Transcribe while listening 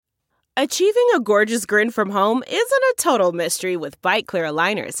Achieving a gorgeous grin from home isn't a total mystery with Bite Clear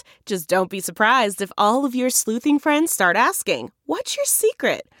aligners. Just don't be surprised if all of your sleuthing friends start asking, "What's your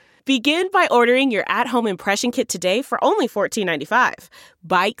secret?" Begin by ordering your at-home impression kit today for only $14.95.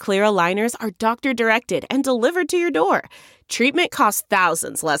 Bite Clear aligners are doctor-directed and delivered to your door. Treatment costs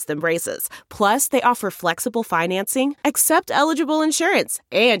thousands less than braces. Plus, they offer flexible financing, accept eligible insurance,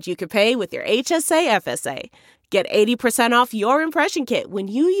 and you can pay with your HSA FSA. Get 80% off your impression kit when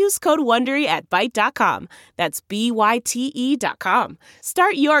you use code WONDERY at Byte.com. That's BYTE.com.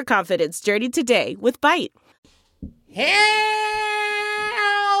 Start your confidence journey today with Byte.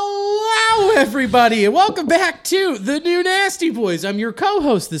 Hello, everybody, and welcome back to the New Nasty Boys. I'm your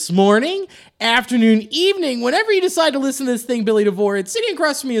co-host this morning, afternoon, evening, whenever you decide to listen to this thing, Billy DeVore. And sitting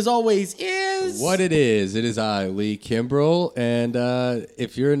across from me, as always, is... What it is I, Lee Kimbrell, and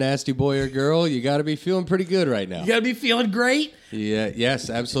if you're a nasty boy or girl, you got to be feeling pretty good right now. You got to be feeling great? Yeah, yes,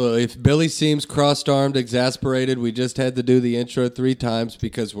 absolutely. If Billy seems cross-armed, exasperated, we just had to do the intro 3 times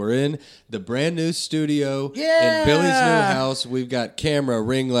because we're in the brand new studio in Billy's new house. We've got camera,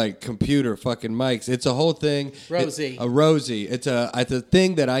 ring light, computer, fucking mics. It's a whole thing. Rosie. It's a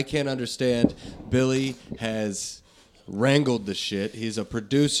thing that I can't understand. Billy has wrangled the shit. He's a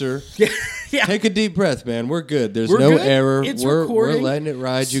producer. Yeah. Take a deep breath, man. We're good. There's We're no good. error. It's we're recording. letting it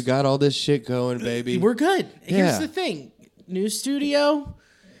ride. You got all this shit going, baby. We're good. Here's Yeah. the thing. New studio,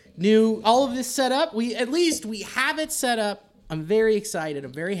 new all of this set up. We have it set up. I'm very excited.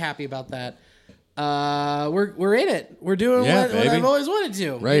 I'm very happy about that. We're in it. We're doing what I've always wanted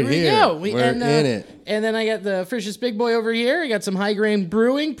to. Right here. We go. We're in it. And then I got the Frisch's Big Boy over here. I got some High Grain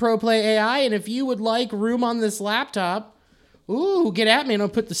Brewing, Pro Play AI. And if you would like room on this laptop, get at me and I'll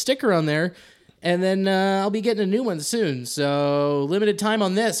put the sticker on there. And then I'll be getting a new one soon. So limited time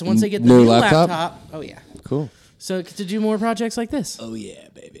on this. Once I get the new laptop. Oh, yeah. Cool. So to do more projects like this. Oh, yeah,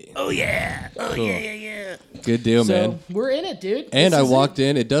 baby. Oh, yeah. Oh, Cool. yeah. Good deal, man. We're in it, dude. And I walked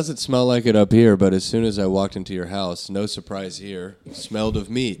in. It doesn't smell like it up here, but as soon as I walked into your house, no surprise here, smelled of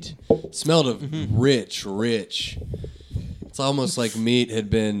meat. Smelled of rich. It's almost like meat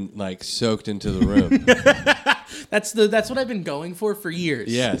had been like soaked into the room. That's what I've been going for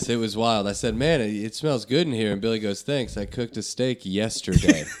years. Yes, it was wild. I said, man, it smells good in here. And Billy goes, thanks. I cooked a steak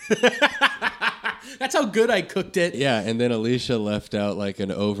yesterday. That's how good I cooked it. Yeah, and then Alicia left out like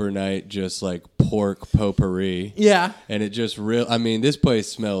an overnight just like pork potpourri. Yeah. And it just this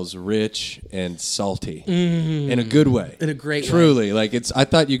place smells rich and salty. In a good way. In a great way. Truly. Like I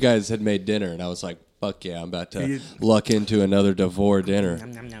thought you guys had made dinner and I was like, fuck yeah, I'm about to luck into another DeVore dinner.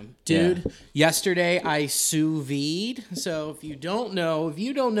 Dude, yesterday I sous vide. So if you don't know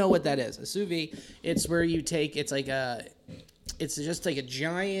what that is, a sous vide, it's where you take, it's just like a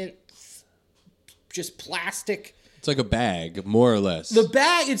giant, just plastic. It's like a bag, more or less. The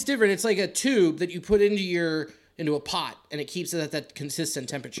bag, it's different. It's like a tube that you put into a pot, and it keeps it at that consistent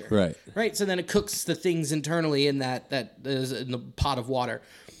temperature. Right. So then it cooks the things internally in that is in the pot of water.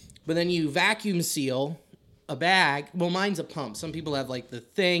 But then you vacuum seal a bag. Well, mine's a pump. Some people have like the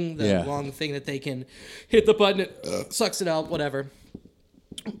long thing that they can hit the button, it sucks it out, whatever.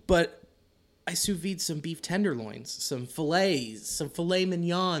 But I sous vide some beef tenderloins, some fillets, some filet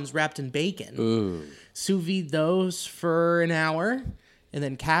mignons wrapped in bacon. Ooh. Sous vide those for an hour, and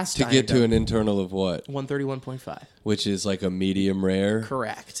then cast to get to an internal of what? 131.5. Which is like a medium rare.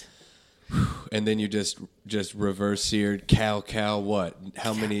 Correct. And then you just reverse seared cow what?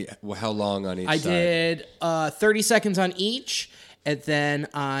 How long on each side? I did 30 seconds on each, and then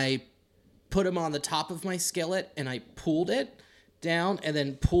I put them on the top of my skillet, and I pulled it down, and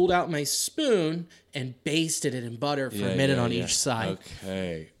then pulled out my spoon and basted it in butter for a minute on each side.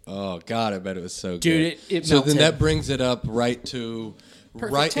 Okay. Oh God, I bet it was so good. Dude, it so melted. then that brings it up right to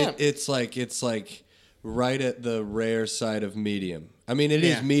Perfect temp. It's like right at the rare side of medium. I mean, it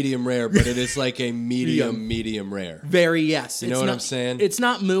is medium rare, but it is like a medium rare. Very, yes. You know what I'm saying? It's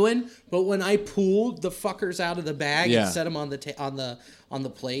not mooing, but when I pulled the fuckers out of the bag and set them on the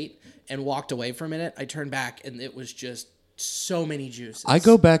plate and walked away for a minute, I turned back and it was just so many juices. I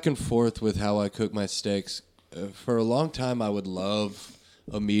go back and forth with how I cook my steaks. For a long time, I would love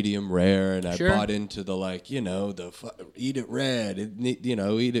a medium rare, and I bought into the eat it red,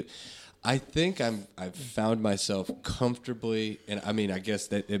 eat it. I think I've found myself comfortably, and I mean, I guess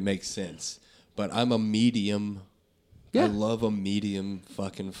that it makes sense, but I'm a medium. Yeah. I love a medium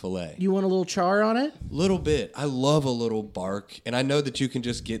fucking fillet. You want a little char on it? Little bit. I love a little bark, and I know that you can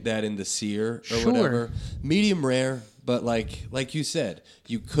just get that in the sear or whatever. Medium rare, but like you said,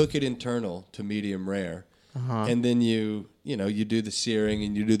 you cook it internal to medium rare, and then you do the searing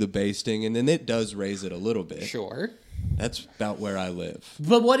and you do the basting, and then it does raise it a little bit. Sure. That's about where I live.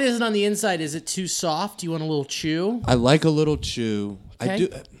 But what is it on the inside? Is it too soft? Do you want a little chew? I like a little chew. Okay. I do.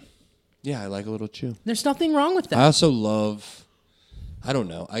 Yeah, I like a little chew. There's nothing wrong with that. I also love. I don't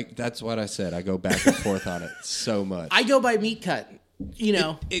know. That's what I said. I go back and forth on it so much. I go by meat cut. You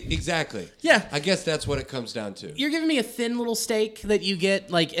know. Exactly. Yeah. I guess that's what it comes down to. You're giving me a thin little steak that you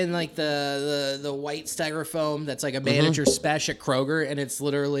get like in like the white styrofoam that's like a manager special at Kroger, and it's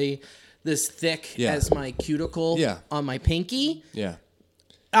literally this thick as my cuticle on my pinky. Yeah.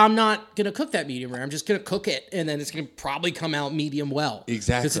 I'm not going to cook that medium rare. I'm just going to cook it, and then it's going to probably come out medium well.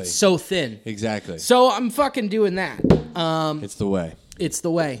 Exactly. Because it's so thin. Exactly. So I'm fucking doing that. It's the way. It's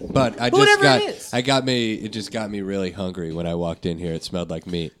the way. But it just got me really hungry when I walked in here. It smelled like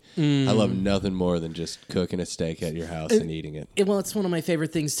meat. I love nothing more than just cooking a steak at your house and eating it. Well, it's one of my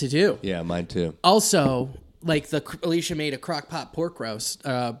favorite things to do. Yeah, mine too. Also, like Alicia made a crock pot pork roast,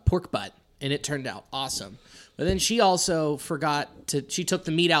 pork butt, and it turned out awesome. But then she also she took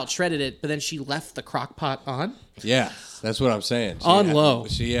the meat out, shredded it, but then she left the crock pot on. Yeah, that's what I'm saying. Low.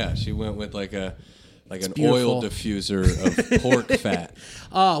 She went with like an beautiful oil diffuser of pork fat.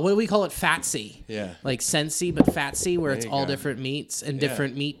 What do we call it? Fatsy. Yeah. Like Sensi, but Fatsy, where it's all different meats and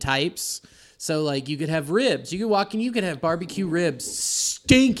different meat types. So, like, you could have ribs. You could walk in, you could have barbecue ribs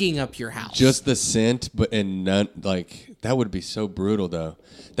stinking up your house. Just the scent, that would be so brutal, though.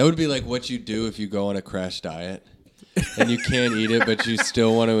 That would be like what you do if you go on a crash diet and you can't eat it, but you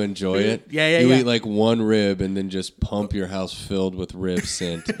still want to enjoy it. You eat like one rib and then just pump your house filled with rib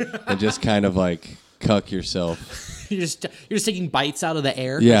scent and just kind of like cuck yourself. You're just taking bites out of the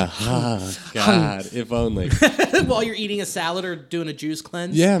air. Yeah. God, if only. While you're eating a salad or doing a juice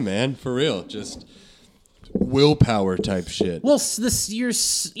cleanse. Yeah, man, for real. Just willpower type shit. Well, your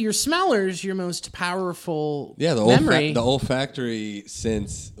smeller's your most powerful the memory. The olfactory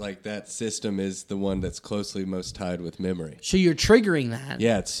sense, like that system, is the one that's closely most tied with memory. So you're triggering that.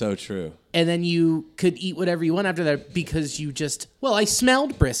 Yeah, it's so true. And then you could eat whatever you want after that because you I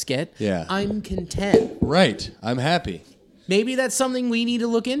smelled brisket. Yeah. I'm content. Right. I'm happy. Maybe that's something we need to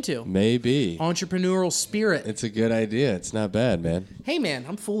look into. Maybe. Entrepreneurial spirit. It's a good idea. It's not bad, man. Hey, man,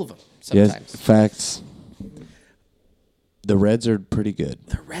 I'm full of them sometimes. Yes, facts. The Reds are pretty good.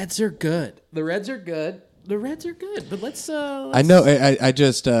 The Reds are good. But let's I know. I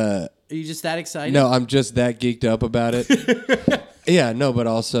just. Are you just that excited? No, I'm just that geeked up about it. Yeah, no, but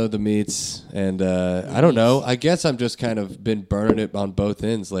also the meats, and I don't know. I guess I'm just kind of been burning it on both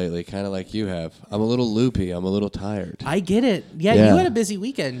ends lately, kind of like you have. I'm a little loopy. I'm a little tired. I get it. Yeah, you had a busy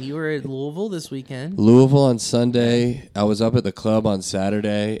weekend. You were at Louisville this weekend. Louisville on Sunday. I was up at the club on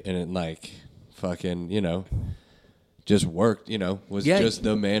Saturday, and it fucking, just worked, was just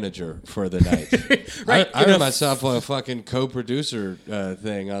the manager for the night. Right. I earned myself a fucking co-producer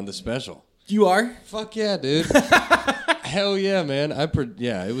thing on the special. You are? Fuck yeah, dude. Hell yeah, man.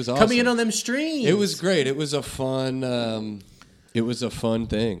 It was awesome. Coming in on them streams. It was great. It was a fun thing.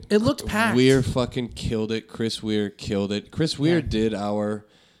 It looked packed. Weir fucking killed it. Chris Weir killed it. Chris Weir did our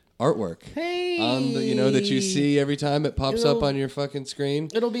artwork. Hey. On the, that you see every time it pops up on your fucking screen.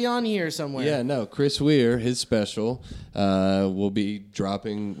 It'll be on here somewhere. Yeah, no. Chris Weir, his special, will be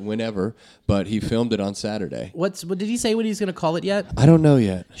dropping whenever, but he filmed it on Saturday. What did he say what he's going to call it yet? I don't know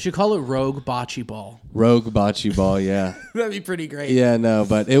yet. You should call it Rogue Bocce Ball. Rogue Bocce Ball, yeah. That'd be pretty great. Yeah, no,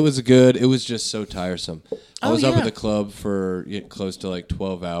 but it was good. It was just so tiresome. I was up at the club for close to like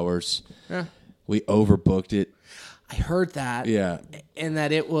 12 hours. Yeah. We overbooked it. I heard that. Yeah. And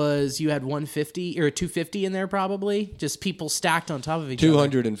that you had 150 or 250 in there probably. Just people stacked on top of each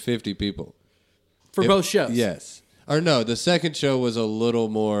 250 people. For both shows? Yes. Or no, the second show was a little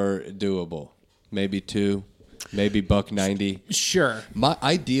more doable. Maybe $2, maybe $1.90. Sure.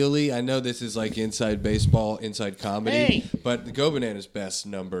 Ideally, I know this is like inside baseball, inside comedy, but the Go Bananas' best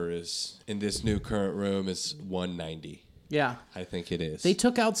number is, in this new current room, is $190. Yeah. I think it is. They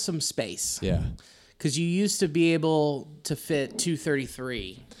took out some space. Yeah. Because you used to be able to fit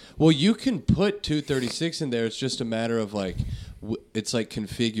 233. Well, you can put 236 in there. It's just a matter of it's like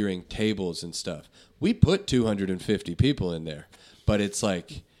configuring tables and stuff. We put 250 people in there, but it's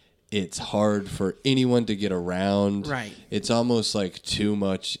hard for anyone to get around. Right. It's almost like too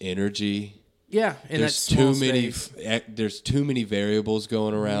much energy. Yeah, and there's too many variables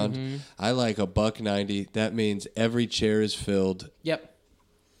going around. Mm-hmm. I like $1.90. That means every chair is filled. Yep.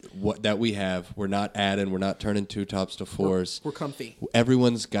 That we have. We're not adding. We're not turning 2 tops to 4s. We're comfy.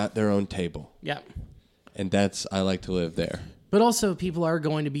 Everyone's got their own table. Yep. And I like to live there. But also, people are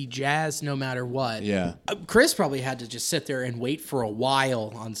going to be jazzed no matter what. Yeah. Chris probably had to just sit there and wait for a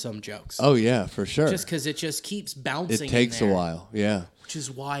while on some jokes. Oh, yeah, for sure. Just because it just keeps bouncing. It takes a while, yeah. Which is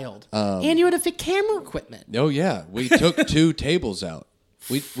wild. And you had to fit camera equipment. Oh, yeah. We took 2 tables out.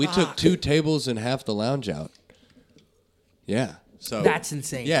 We took 2 tables and half the lounge out. Yeah. So that's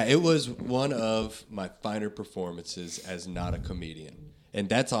insane. Yeah, it was one of my finer performances as not a comedian. And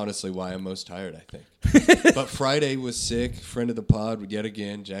that's honestly why I'm most tired, I think. But Friday was sick. Friend of the pod, yet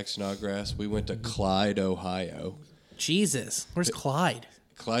again, Jack Snodgrass. We went to Clyde, Ohio. Jesus. Where's Clyde?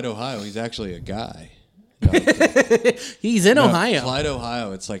 Clyde, Ohio. He's actually a guy. No, he's in Ohio. Clyde,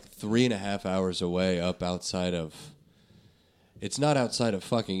 Ohio. It's like 3.5 hours away up outside of... It's not outside of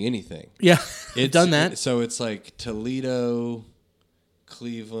fucking anything. Yeah, it's done that. So it's like Toledo,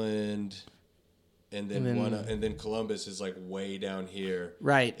 Cleveland... And then Columbus is like way down here.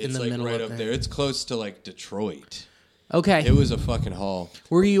 Right, it's in the like middle right up there. It's close to like Detroit. Okay. It was a fucking haul.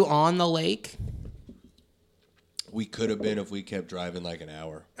 Were you on the lake? We could have been if we kept driving like an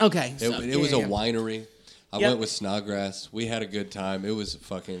hour. Okay. It was a winery. I went with Snodgrass. We had a good time. It was a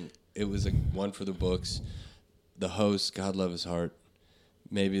one for the books. The host, God love his heart,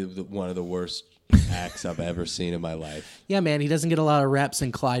 maybe one of the worst acts I've ever seen in my life. Yeah, man, he doesn't get a lot of reps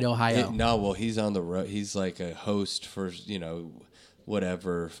in Clyde, Ohio. He's on the road. He's like a host for,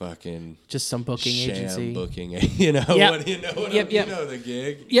 whatever fucking just some booking sham agency. Booking, you know the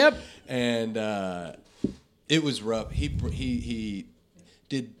gig. Yep. And it was rough. He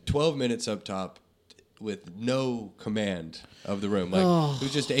did 12 minutes up top with no command of the room. Like it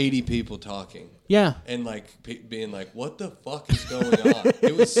was just 80 people talking. Yeah. And like being like, what the fuck is going on?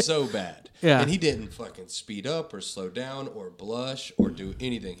 It was so bad. Yeah. And he didn't fucking speed up or slow down or blush or do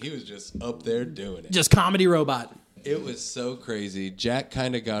anything. He was just up there doing it. Just comedy robot. It was so crazy. Jack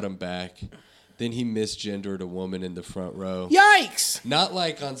kind of got him back. Then he misgendered a woman in the front row. Yikes! Not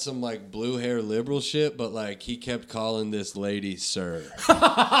like on some like blue hair liberal shit, but like he kept calling this lady sir.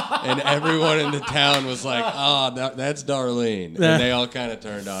 And everyone in the town was like, that's Darlene. And they all kind of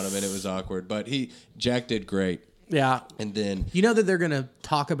turned on him and it was awkward. But Jack did great. Yeah. And then... You know that they're going to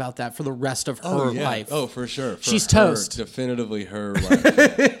talk about that for the rest of her life. Oh, for sure. She's toast. Definitively her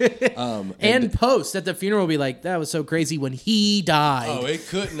life. and post at the funeral will be like, that was so crazy when he died. Oh, it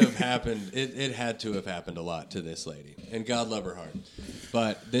couldn't have happened. It had to have happened a lot to this lady. And God love her heart.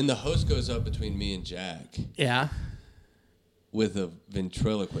 But then the host goes up between me and Jack. Yeah. With a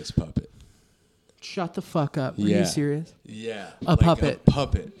ventriloquist puppet. Shut the fuck up. Are you serious? Yeah. A puppet. A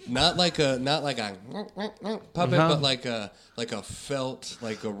puppet. Not like a puppet, but like a felt,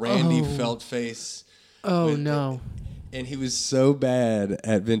 like a Randy Felt face. Oh no. And he was so bad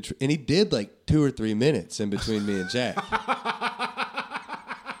at and he did like 2 or 3 minutes in between me and Jack.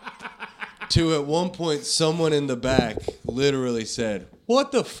 To at one point someone in the back literally said,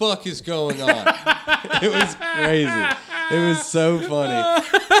 "What the fuck is going on?" It was crazy. It was so funny.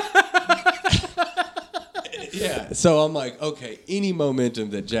 Yeah, so I'm like, okay, any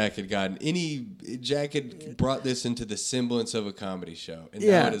momentum that Jack had gotten, Jack had brought this into the semblance of a comedy show, and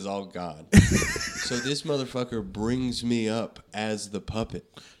now it is all gone. So this motherfucker brings me up as the puppet.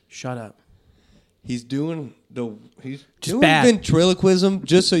 Shut up. He's doing ventriloquism,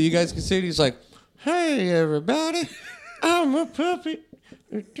 just so you guys can see it. He's like, "Hey, everybody, I'm a puppet."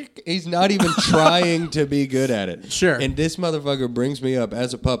 He's not even trying to be good at it. Sure. And this motherfucker brings me up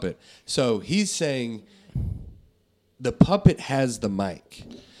as a puppet. So he's saying... The puppet has the mic.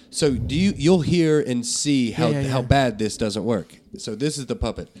 So you'll hear and see how bad this doesn't work. So this is the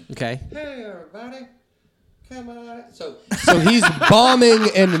puppet. Okay. Hey everybody. Come on. So he's bombing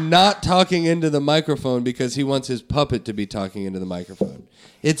and not talking into the microphone because he wants his puppet to be talking into the microphone.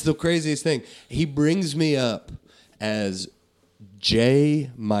 It's the craziest thing. He brings me up as J.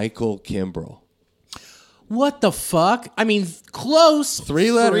 Michael Kimbrell. What the fuck? I mean, close.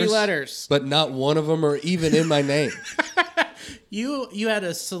 3 letters. 3 letters. But not one of them are even in my name. You had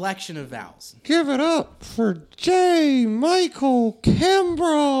a selection of vowels. Give it up for J. Michael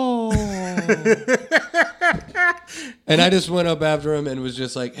Kimbrell. And I just went up after him and was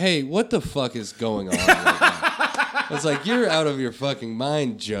just like, "Hey, what the fuck is going on right now?" I was like, "You're out of your fucking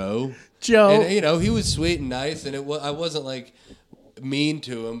mind, Joe." And, he was sweet and nice, and I wasn't like... mean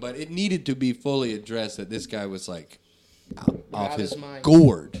to him, but it needed to be fully addressed that this guy was like off his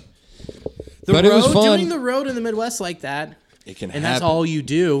gourd. But it was fun. Doing the road in the Midwest like that, it can and happen. That's all you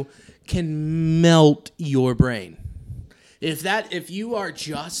do, can melt your brain. If you are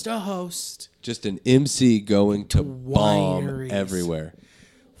just a host, just an MC going to bomb everywhere.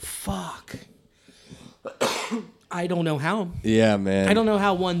 Fuck. I don't know how. Yeah, man. I don't know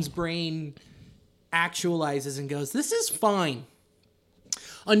how one's brain actualizes and goes, "This is fine."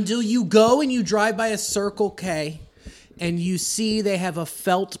 Until you go and you drive by a Circle K and you see they have a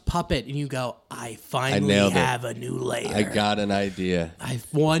felt puppet, and you go, I finally have a new layer. I got an idea. I have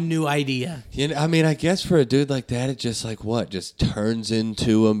one new idea. You know, I mean, I guess for a dude like that, it just like what? Just turns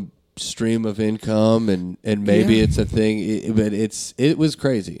into a stream of income, and maybe it's a thing, but it was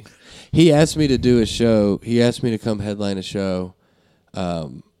crazy. He asked me to do a show. He asked me to come headline a show.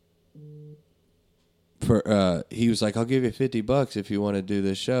 He was like, I'll give you $50 if you want to do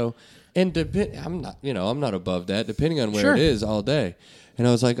this show. And I'm not above that, depending on where it is all day. And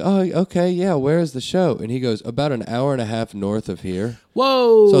I was like, oh, okay, yeah, where is the show? And he goes, about an hour and a half north of here.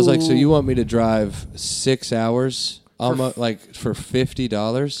 Whoa. So I was like, so you want me to drive 6 hours almost like for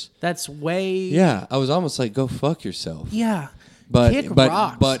 $50? That's way. Yeah. I was almost like, go fuck yourself. Yeah.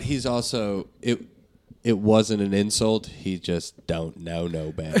 But he's also it wasn't an insult. He just don't know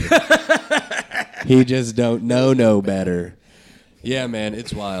no better. He just don't know no better. Yeah, man,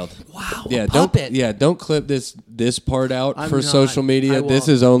 it's wild. Wow. Yeah, puppet. Don't clip this part out for social media. This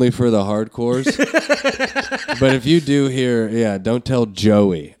is only for the hardcores. But if you do hear, don't tell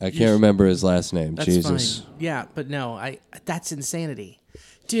Joey. I can't remember his last name. That's Jesus. Fine. Yeah, but no, that's insanity.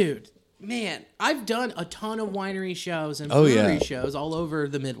 Dude, man, I've done a ton of winery shows and brewery shows all over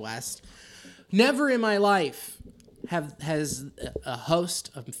the Midwest. Never in my life has a host,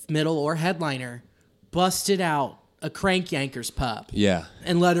 a middle, or headliner busted out a Crank Yankers pup. Yeah.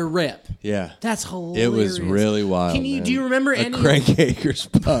 And let her rip. Yeah. That's hilarious. It was really wild. Do you remember any Crank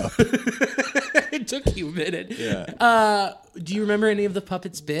Yankers pup? It took you a minute. Yeah. Do you remember any of the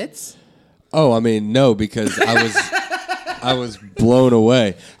puppet's bits? Oh, I mean, no, because I was blown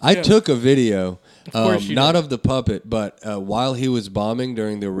away. I took a video, not of the puppet, but while he was bombing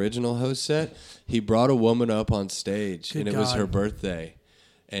during the original host set, he brought a woman up on stage, and it was her birthday,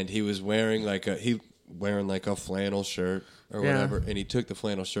 and he was wearing like a flannel shirt or whatever, and he took the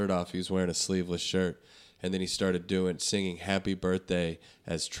flannel shirt off. He was wearing a sleeveless shirt, and then he started singing "Happy Birthday"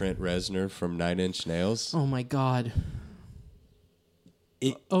 as Trent Reznor from 9 Inch Nails. Oh my God!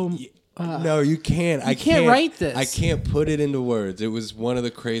 No, you can't. I can't write this. I can't put it into words. It was one of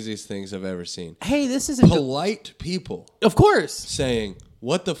the craziest things I've ever seen. Hey, this is polite people. Of course. Saying,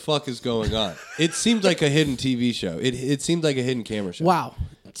 what the fuck is going on? It seemed like a hidden TV show. It seemed like a hidden camera show. Wow.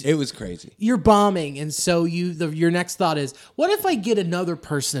 It was crazy. You're bombing, and so your next thought is, what if I get another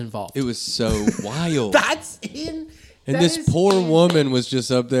person involved? It was so wild. And this poor woman was just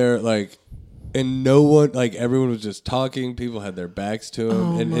up there like... And no one, like everyone was just talking. People had their backs to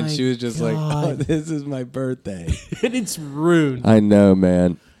him. And she was just like, oh, this is my birthday. And it's rude. I know,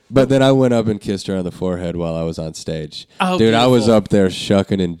 man. But then I went up and kissed her on the forehead while I was on stage. Oh, dude, beautiful. I was up there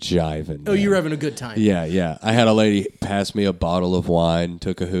shucking and jiving. Oh, you were having a good time. Yeah. I had a lady pass me a bottle of wine,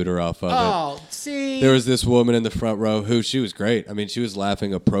 took a hooter off of it. Oh, see. There was this woman in the front row who, she was great. I mean, she was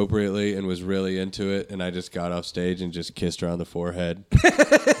laughing appropriately and was really into it. And I just got off stage and just kissed her on the forehead.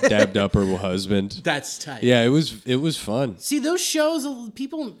 Dabbed up her husband. That's tight. Yeah, it was fun. See, those shows,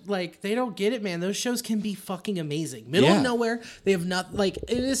 people, like, they don't get it, man. Those shows can be fucking amazing. Middle of nowhere, they have not, like,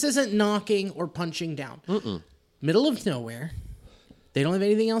 this isn't knocking or punching down. Mm-mm. Middle of nowhere, they don't have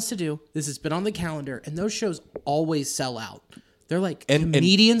anything else to do. This has been on the calendar, and those shows always sell out. They're like,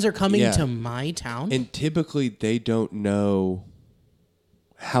 comedians are coming to my town. And typically, they don't know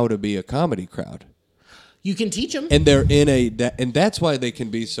how to be a comedy crowd. You can teach them. And they're and that's why they can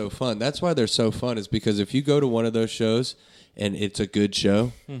be so fun. That's why they're so fun, is because if you go to one of those shows and it's a good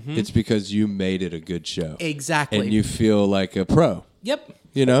show, it's because you made it a good show. Exactly. And you feel like a pro. Yep.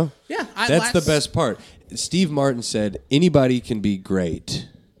 You know? Yeah. That's the best part. Steve Martin said, anybody can be great.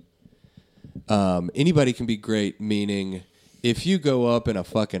 Anybody can be great, meaning... If you go up in a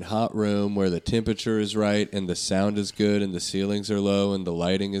fucking hot room where the temperature is right and the sound is good and the ceilings are low and the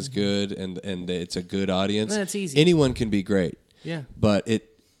lighting is good and it's a good audience, that's easy. Anyone can be great. Yeah. But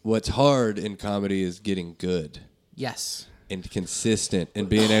what's hard in comedy is getting good. Yes. And consistent and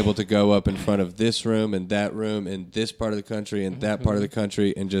being able to go up in front of this room and this part of the country and that part of the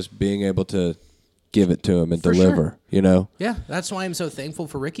country and just being able to give it to them and deliver, you know? Yeah. That's why I'm so thankful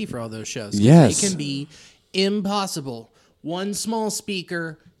for Ricky for all those shows. Yes. They can be impossible. One small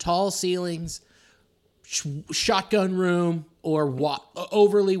speaker, tall ceilings, shotgun room, or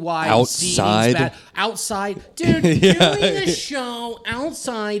overly wide outside. Outside, dude. Doing a show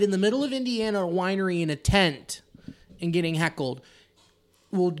outside in the middle of Indiana, a winery in a tent, and getting heckled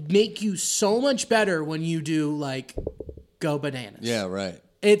will make you so much better when you do like go bananas. Yeah, right.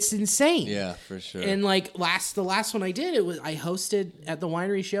 It's insane. Yeah, for sure. And like the last one I did, I hosted at the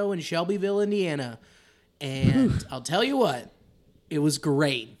winery show in Shelbyville, Indiana. And I'll tell you what, it was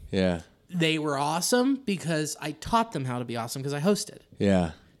great. Yeah. They were awesome because I taught them how to be awesome because I hosted.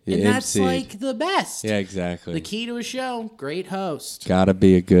 Yeah. And that's like the best. Yeah, exactly. The key to a show, great host. Gotta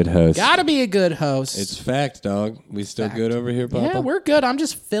be a good host. Gotta be a good host. It's fact, dog. We still good over here, Papa? Yeah, we're good. I'm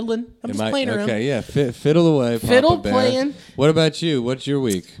just fiddling. I'm just playing around. Okay, yeah. Fiddle away, Papa Fiddle Bear. playing. What about you? What's your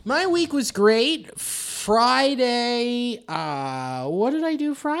week? My week was great. Friday, what did I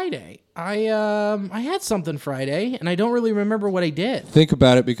do Friday? I had something Friday, and I don't really remember what I did. Think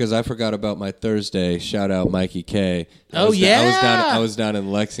about it, because I forgot about my Thursday. Shout out Mikey K. I was down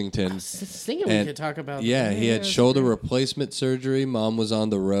in Lexington. I was thinking we could talk about Yeah, that. he had shoulder replacement surgery. Mom was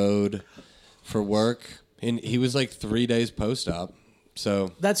on the road for work, and he was like 3 days post-op.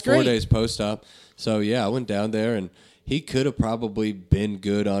 So that's great. 4 days post-op. So yeah, I went down there, and he could have probably been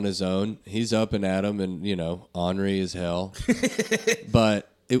good on his own. He's up and at him, and, ornery as hell. But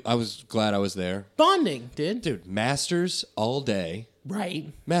I was glad I was there. Bonding, Dude, Masters all day.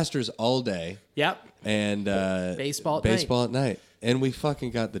 Right. Masters all day. Yep. And baseball at night. And we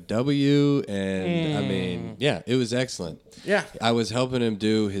fucking got the W, and I mean, yeah, it was excellent. Yeah. I was helping him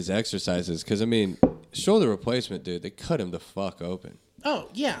do his exercises, because, I mean, shoulder replacement, dude, they cut him the fuck open. Oh,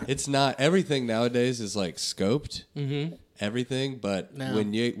 yeah. It's not, everything nowadays is like scoped, everything, but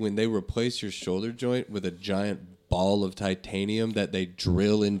when they replace your shoulder joint with a giant ball of titanium that they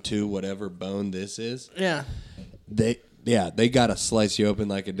drill into whatever bone this is, they gotta slice you open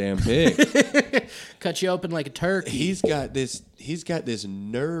like a damn pig. Cut you open like a turkey. He's got this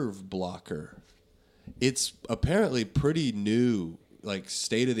nerve blocker. It's apparently pretty new, like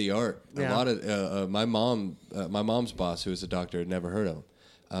state of the art. Yeah. A lot of my mom's boss, who was a doctor, had never heard of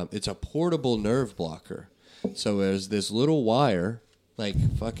him. It's a portable nerve blocker. So there's this little wire,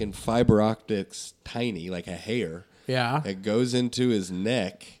 like fucking fiber optics, tiny, like a hair. Yeah. That goes into his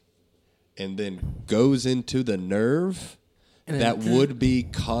neck, and then goes into the nerve that would be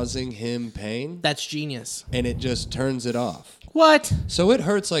causing him pain. That's genius. And it just turns it off. What? So it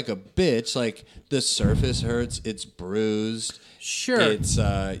hurts like a bitch. Like the surface hurts. It's bruised. Sure. It's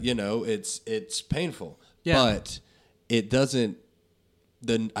it's painful. Yeah. But it doesn't.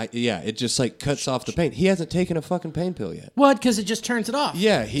 It just like cuts off the pain. He hasn't taken a fucking pain pill yet. What? Because it just turns it off.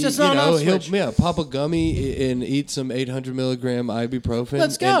 Yeah, he'll pop a gummy and eat some 800 milligram ibuprofen.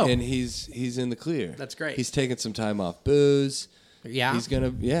 Let's go. And he's in the clear. That's great. He's taking some time off booze. Yeah. He's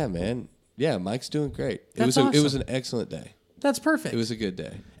gonna. Yeah, man. Yeah, Mike's doing great. It was an excellent day. That's perfect. It was a good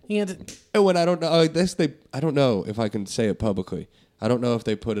day. And when I don't know, I don't know if I can say it publicly. I don't know if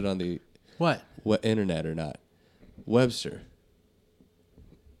they put it on the what internet or not. Webster.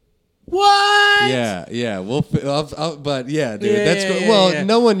 What? Yeah. But yeah, dude. Yeah, that's yeah, well. yeah.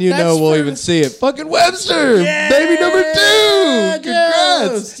 No one will even see it. Fucking Webster, yeah, baby number 2.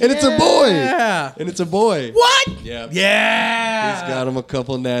 Congrats! Yeah. And it's a boy. Yeah. And it's a boy. What? Yeah. Yeah. He's got him a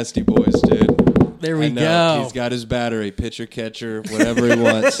couple nasty boys, dude. There we go. He's got his battery, pitcher, catcher, whatever he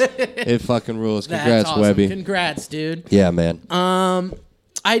wants. It fucking rules. Congrats, That's awesome. Webby. Congrats, dude. Yeah, man.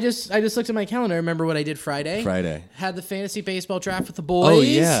 I just looked at my calendar. I remember what I did Friday. Had the fantasy baseball draft with the boys. Oh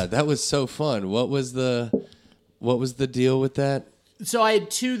yeah, that was so fun. What was the deal with that? So I had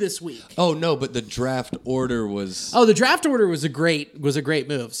 2 this week. Oh no, but the draft order was. Oh, the draft order was a great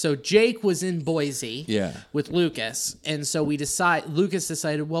move. So Jake was in Boise, with Lucas, and so Lucas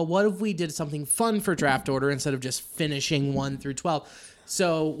decided, well, what if we did something fun for draft order instead of just finishing 1 through 12?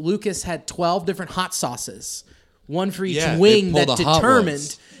 So Lucas had 12 different hot sauces, one for each wing that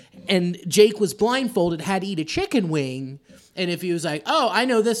determined. And Jake was blindfolded, had to eat a chicken wing. And if he was like, oh, I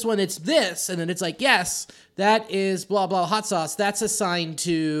know this one, it's this. And then it's like, yes, that is blah, blah, hot sauce. That's assigned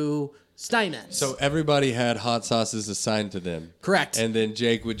to Steinmetz. So everybody had hot sauces assigned to them. Correct. And then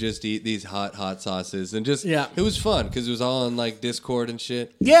Jake would just eat these hot sauces. And just, it was fun because it was all on like Discord and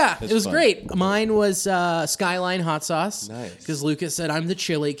shit. Yeah, it was great. Mine was Skyline hot sauce. Nice. Because Lucas said, I'm the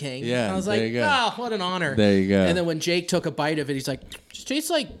chili king. Yeah, and I was like, oh, what an honor. There you go. And then when Jake took a bite of it, he's like, just tastes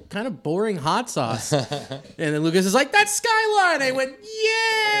like kind of boring hot sauce. And then Lucas is like, that's Skyline. I went,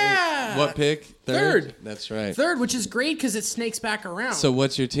 yeah. What pick? Third. That's right. Third, which is great because it snakes back around. So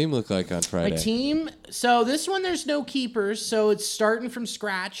what's your team look like on Friday? My team, so this one there's no keepers, so it's starting from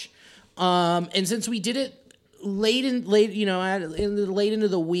scratch. And since we did it late into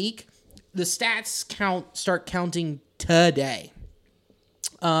the week, the stats start counting today.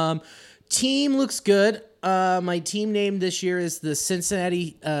 Team looks good. My team name this year is the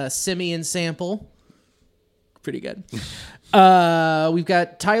Cincinnati Simeon Sample. Pretty good. We've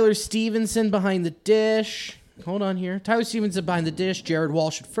got Tyler Stevenson behind the dish. Hold on here. Tyler Stevenson behind the dish. Jared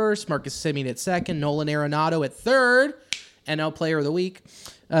Walsh at first. Marcus Simeon at second. Nolan Arenado at third. NL Player of the Week.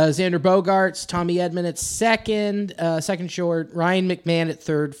 Xander Bogaerts. Tommy Edman at second. Second short. Ryan McMahon at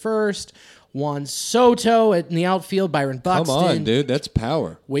third first. Juan Soto in the outfield, Byron Buxton. Come on, dude. That's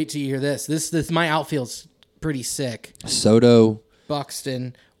power. Wait till you hear this. This my outfield's pretty sick. Soto,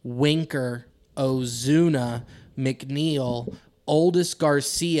 Buxton, Winker, Ozuna, McNeil, Oldest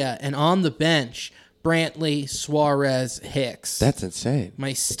Garcia, and on the bench, Brantley, Suarez, Hicks. That's insane.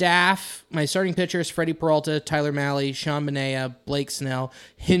 My staff, my starting pitchers, Freddie Peralta, Tyler Mahle, Sean Manaea, Blake Snell,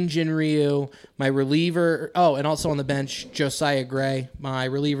 Hyun-Jin Ryu. My reliever, and also on the bench, Josiah Gray. My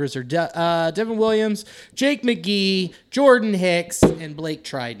relievers are Devin Williams, Jake McGee, Jordan Hicks, and Blake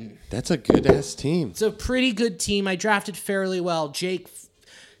Trident. That's a good-ass team. It's a pretty good team. I drafted fairly well. Jake...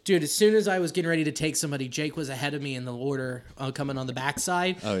 Dude, as soon as I was getting ready to take somebody, Jake was ahead of me in the order coming on the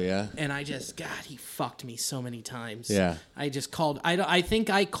backside. Oh, yeah? And he fucked me so many times. Yeah. I just called, I think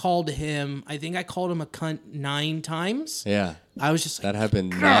I called him a cunt 9 times. Yeah. I was just like, that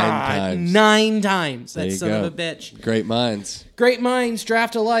happened 9 times. 9 times. That there you son go. of a bitch. Great minds. Great minds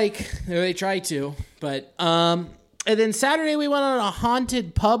draft alike. They try to. But, and then Saturday we went on a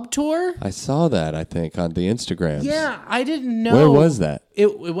haunted pub tour. I saw that, I think, on the Instagrams. Yeah, I didn't know. Where was that?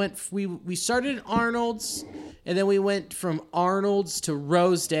 It went. We started at Arnold's, and then we went from Arnold's to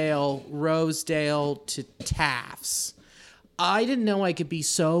Rosedale to Taft's. I didn't know I could be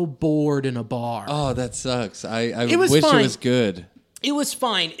so bored in a bar. Oh, that sucks. I wish it was good. It was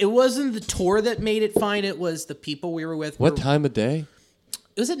fine. It wasn't the tour that made it fine. It was the people we were with. What time of day?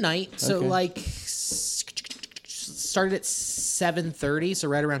 It was at night, so okay. Started at 7:30, so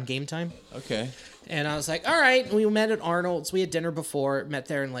right around game time. Okay. And I was like, all right. And we met at Arnold's. We had dinner before, met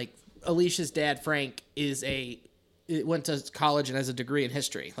there, and Alicia's dad, Frank, went to college and has a degree in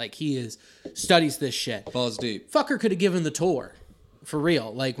history. He studies this shit. Balls deep. Fucker could have given the tour. For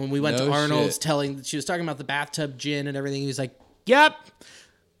real. When we went to Arnold's she was talking about the bathtub gin and everything. He was like, yep,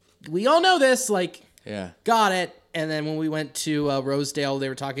 we all know this. Yeah. Got it. And then when we went to Rosedale, they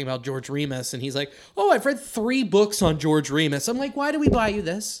were talking about George Remus, and he's like, "Oh, I've read 3 books on George Remus." I'm like, "Why did we buy you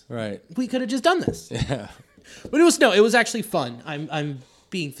this? Right. We could have just done this." Yeah. But it was actually fun. I'm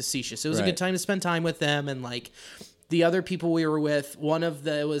being facetious. It was a good time to spend time with them, and the other people we were with.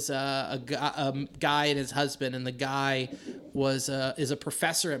 It was a guy and his husband, and the guy is a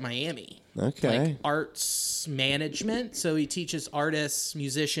professor at Miami. Okay. Arts management, so he teaches artists,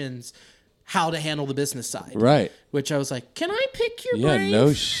 musicians how to handle the business side. Right. Which I was like, can I pick your brain? Yeah,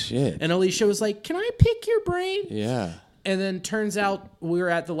 no shit. And Alicia was like, can I pick your brain? Yeah. And then turns out we were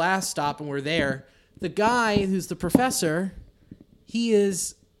at the last stop and we're there. The guy who's the professor,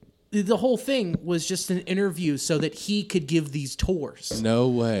 the whole thing was just an interview so that he could give these tours. No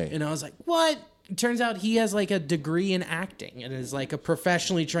way. And I was like, what? It turns out he has a degree in acting and is a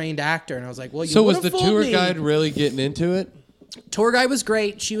professionally trained actor. And I was like, well, so was the tour guide really getting into it? Tour guide was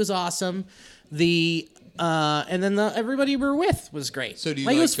great. She was awesome. And then everybody we were with was great. So do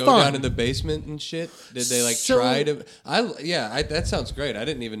you go down in the basement and shit? Did they try to? That sounds great. I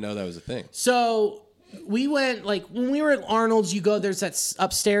didn't even know that was a thing. So we went when we were at Arnold's. You go there's that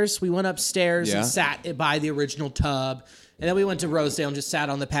upstairs. We went upstairs and sat by the original tub, and then we went to Rosedale and just sat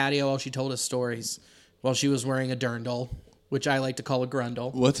on the patio while she told us stories while she was wearing a dirndl, which I like to call a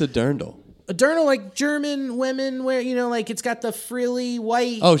grundle. What's a dirndl? A dirndl, German women wear, it's got the frilly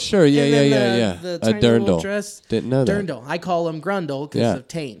white. Oh, sure. Yeah. The a dirndl. Dress. Didn't know that. Dirndl. I call them grundle because of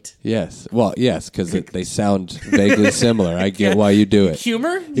taint. Yes. Well, yes, because they sound vaguely similar. I get why you do it.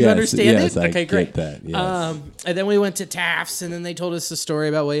 Humor? You understand it? Okay, great. Get that. Yes. And then we went to Taft's, and then they told us the story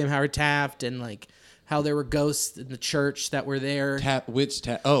about William Howard Taft and how there were ghosts in the church that were there. Which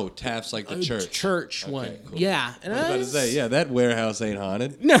Taft? Oh, Taft's the church. Church one. Cool. Yeah. And I was about to say, that warehouse ain't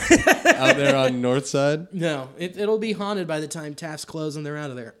haunted. No. Out there on the north side? No. It'll be haunted by the time Taft's closed and they're out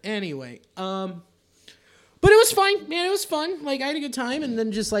of there. Anyway. But it was fine. Man, it was fun. I had a good time and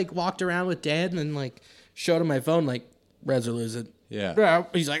then just walked around with Dad and then showed him my phone Reds are losing. Yeah.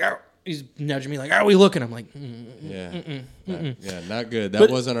 He's like, oh. He's nudging me how are we looking? I'm like, yeah, not good.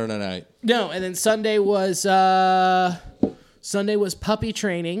 That wasn't our night. No, and then Sunday was puppy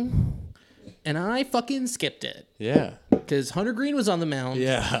training, and I fucking skipped it. Yeah. Because Hunter Green was on the mound.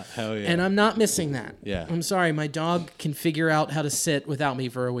 Yeah, hell yeah. And I'm not missing that. Yeah. I'm sorry, my dog can figure out how to sit without me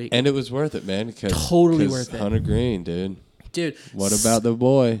for a week. And it was worth it, man. Totally worth it. Hunter Green, dude. Dude. What about the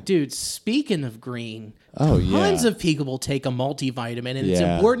boy? Dude, speaking of green, tons of people will take a multivitamin, and it's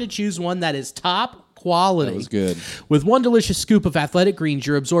important to choose one that is top quality. That was good. With one delicious scoop of Athletic Greens,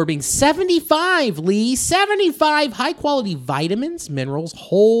 you're absorbing 75 high-quality vitamins, minerals,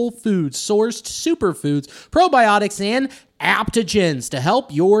 whole foods, sourced superfoods, probiotics, and adaptogens to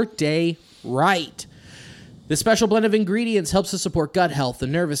help your day right. This special blend of ingredients helps to support gut health, the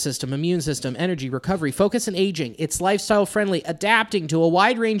nervous system, immune system, energy, recovery, focus, and aging. It's lifestyle-friendly, adapting to a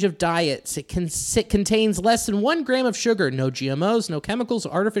wide range of diets. It contains less than 1 gram of sugar, no GMOs, no chemicals,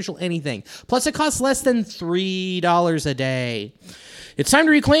 or artificial anything. Plus, it costs less than $3 a day. It's time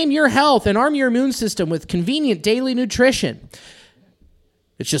to reclaim your health and arm your immune system with convenient daily nutrition.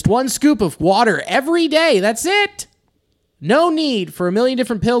 It's just 1 scoop of water every day. That's it. No need for a million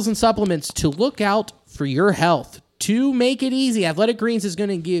different pills and supplements to look out for your health. To make it easy, Athletic Greens is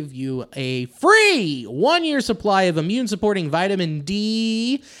going to give you a free 1-year supply of immune-supporting vitamin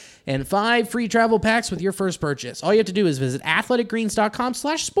D and 5 free travel packs with your first purchase. All you have to do is visit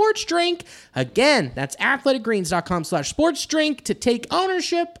athleticgreens.com/sportsdrink. Again, that's athleticgreens.com/sportsdrink to take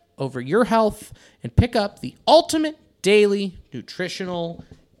ownership over your health and pick up the ultimate daily nutritional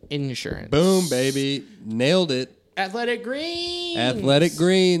insurance. Boom, baby. Nailed it. Athletic Greens. Athletic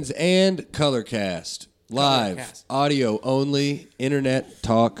Greens and Colorcast. Live, audio only, internet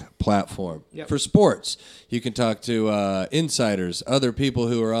talk platform. For sports. You can talk to insiders, other people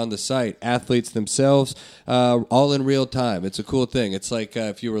who are on the site, athletes themselves, all in real time. It's a cool thing. It's like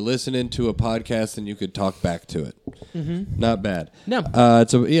if you were listening to a podcast and you could talk back to it. Mm-hmm. Not bad. No.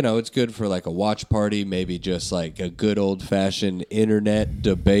 It's good for like a watch party, maybe just like a good old-fashioned internet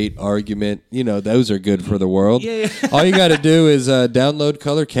debate argument. Those are good for the world. Yeah. All you got to do is download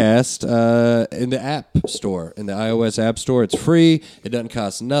Colorcast in the App Store, in the iOS App Store. It's free. It doesn't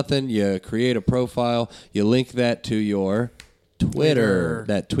cost nothing. You create a profile. You link that to your Twitter.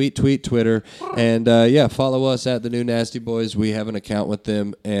 That tweet Twitter. And follow us at the New Nasty Boys. We have an account with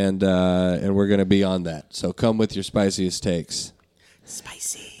them, and we're going to be on that. So come with your spiciest takes.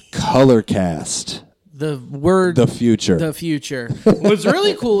 Spicy. Colorcast. The word. The future. The future. What's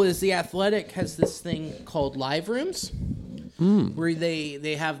really cool is The Athletic has this thing called Live Rooms. Where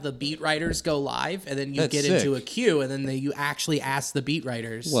they have the beat writers go live, and then you get into a queue, and then you actually ask the beat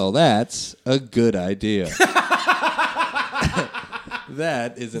writers. Well, that's a good idea.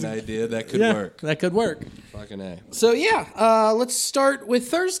 That is an idea that could work. That could work. Fucking A. So, let's start with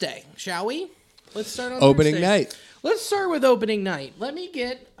Thursday, shall we? Let's start on opening Thursday. night. Let's start with opening night. Let me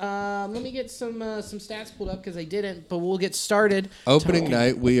get some stats pulled up because I didn't, but we'll get started. Opening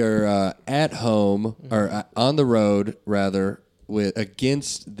night, we are at home or on the road rather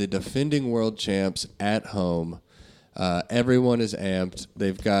against the defending world champs at home. Everyone is amped.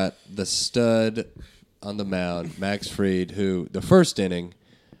 They've got the stud on the mound, Max Fried, who the first inning,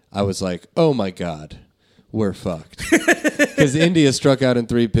 I was like, oh my God. We're fucked. Because India struck out in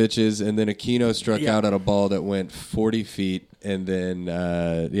 3 pitches, and then Aquino struck out at a ball that went 40 feet, and then,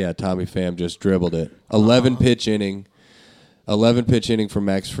 Tommy Pham just dribbled it. 11 pitch inning for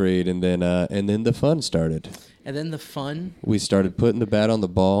Max Fried, and then the fun started. And then the fun? We started putting the bat on the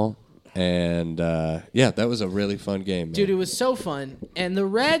ball, and, that was a really fun game, man. Dude, it was so fun. And the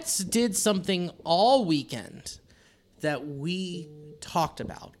Reds did something all weekend that we talked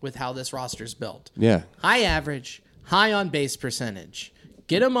about with how this roster's built. Yeah. High average, high on base percentage.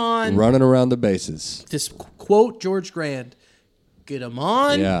 Get them on. Running around the bases. Just quote George Grand. Get them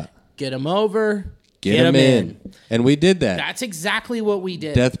on. Yeah. Get them over. Get them in. And we did that. That's exactly what we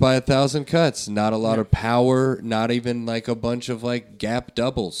did. Death by 1,000 cuts. Not a lot of power. Not even like a bunch of like gap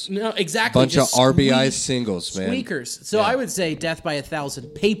doubles. No, exactly. Bunch of RBI singles, man. Squeakers. So I would say death by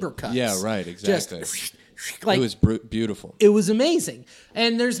 1,000 paper cuts. Yeah, right. Exactly. Just, it was beautiful. It was amazing.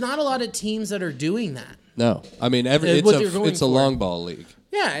 And there's not a lot of teams that are doing that. No. I mean, it's a long ball league.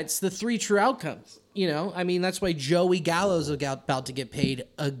 Yeah, it's the 3 true outcomes. That's why Joey Gallo's about to get paid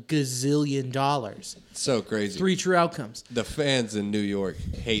 $1 gazillion. So crazy. 3 true outcomes. The fans in New York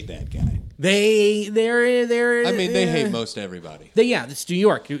hate that guy. They hate most everybody. It's New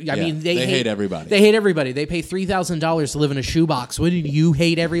York. They hate everybody. They hate everybody. They pay $3,000 to live in a shoebox. Wouldn't you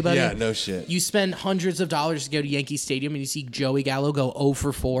hate everybody? Yeah, no shit. You spend hundreds of dollars to go to Yankee Stadium and you see Joey Gallo go 0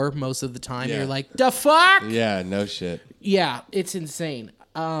 for 4 most of the time. Yeah. You're like, the fuck? Yeah, no shit. Yeah, it's insane.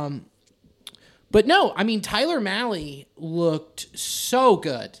 But no, Tyler Mahle looked so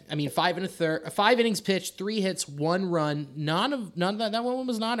good. 5 innings pitched, 3 hits, 1 run. That one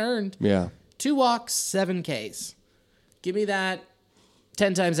was not earned. Yeah. 2 walks, 7 Ks. Give me that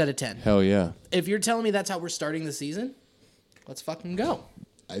 10 times out of 10. Hell yeah. If you're telling me that's how we're starting the season, let's fucking go.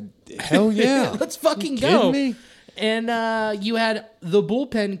 Hell yeah. Let's fucking Kidding go. me? And you had the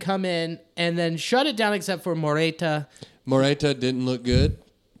bullpen come in and then shut it down except for Moreta. Moreta didn't look good,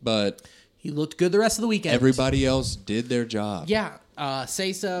 but he looked good the rest of the weekend. Everybody else did their job. Yeah.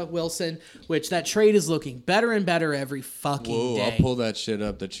 Sesa, Wilson, which that trade is looking better and better every fucking day. I'll pull that shit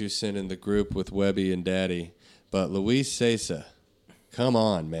up that you sent in the group with Webby and Daddy. But Luis Sesa, Come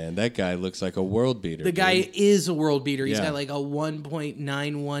on, man. That guy looks like a world beater. The guy is a world beater. He's Yeah. got like a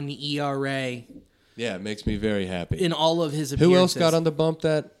 1.91 ERA. Yeah, it makes me very happy. In all of his appearances. Who else got on the bump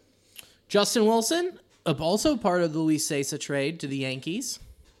that? Justin Wilson, also part of the Luis Cessa trade to the Yankees.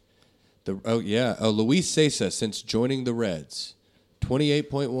 Luis Cessa, since joining the Reds,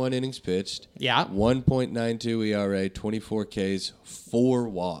 28.1 innings pitched. Yeah. 1.92 ERA, 24 Ks, 4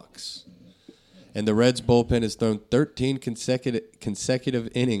 walks. And the Reds bullpen has thrown 13 consecutive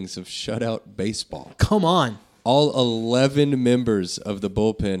innings of shutout baseball. Come on. All 11 members of the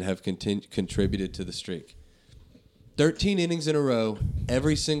bullpen have contributed to the streak. 13 innings in a row,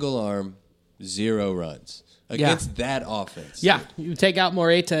 every single arm, 0 runs. Against that offense. Yeah, you take out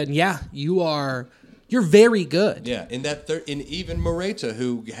Moreta, and you're very good. Yeah, in even Moreta,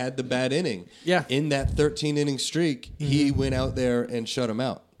 who had the bad inning. Yeah. In that 13 inning streak, he went out there and shut him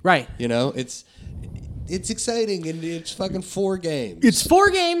out. Right. You know, it's exciting, and it's fucking 4 games. It's 4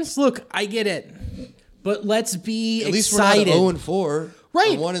 games. Look, I get it, but let's be At least excited. we're not 0-4.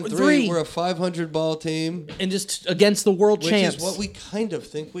 Right. 1-3. We're a 500 ball team. And just against the world champs. Which is what we kind of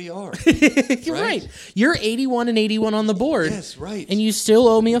think we are. You're right. You're 81-81 on the board. Yes, right. And you still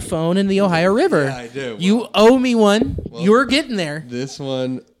owe me a phone in the Ohio River. Yeah, I do. You owe me one. You're getting there. This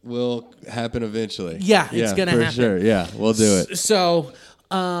one will happen eventually. Yeah, it's going to happen. For sure. Yeah, we'll do it. So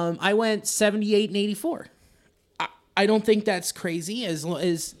I went 78-84. I don't think that's crazy. As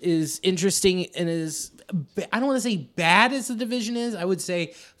interesting and as I don't want to say bad as the division is. I would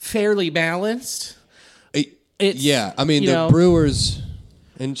say fairly balanced. I mean the Brewers,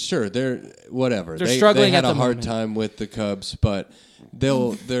 and sure they're whatever. They're struggling. They had at a the hard moment. time with the Cubs, but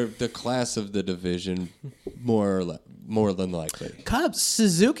they're the class of the division more than likely. Cubs.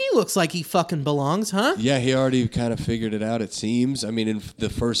 Suzuki looks like he fucking belongs, huh? Yeah, he already kind of figured it out. It seems. I mean, in the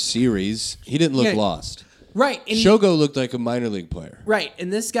first series, he didn't look lost. Right. And Shogo looked like a minor league player. Right.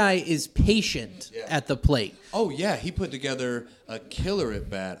 And this guy is patient at the plate. Oh, yeah. He put together a killer at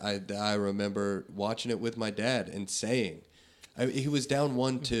bat. I remember watching it with my dad and saying, he was down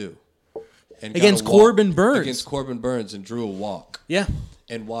 1-2. And Against Corbin Burns. Against Corbin Burns and drew a walk. Yeah.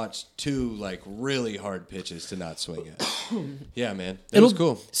 And watched 2 really hard pitches to not swing at. Yeah, man. It was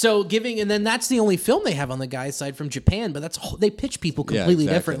cool. So and then that's the only film they have on the guy aside from Japan, but they pitch people completely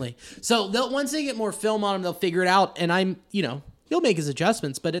differently. So once they get more film on him, they'll figure it out. And he'll make his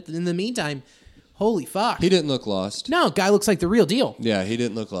adjustments. But in the meantime, holy fuck. He didn't look lost. No, guy looks like the real deal. Yeah, he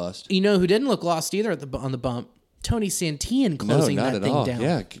didn't look lost. You know who didn't look lost either on the bump? Tony Santillan closing that thing down.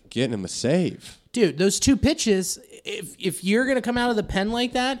 Yeah, getting him a save. Dude, those 2 pitches, if you're going to come out of the pen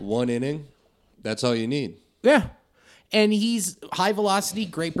like that. 1 inning, that's all you need. Yeah. And he's high velocity,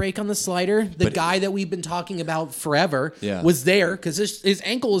 great break on the slider. The guy that we've been talking about forever was there because his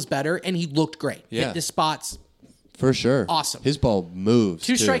ankle was better and he looked great. Yeah. Hit the spots. For sure. Awesome. His ball moves.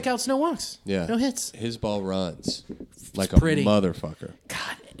 2 strikeouts, no walks. Yeah. No hits. His ball runs like pretty. a motherfucker.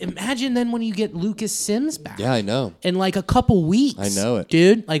 God, imagine then when you get Lucas Sims back. Yeah, I know. In like a couple weeks. I know it.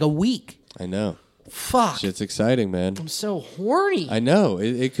 Dude, like a week. I know. Fuck. Shit's exciting, man. I'm so horny. I know.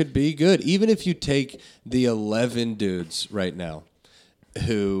 It could be good. Even if you take the 11 dudes right now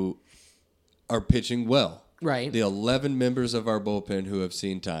who are pitching well. Right. The 11 members of our bullpen who have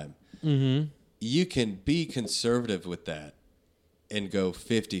seen time. Mm-hmm. You can be conservative with that and go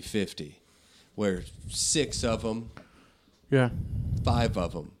 50-50, where 6 of them, 5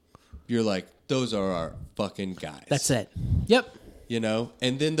 of them, you're like, those are our fucking guys. That's it. Yep. You know,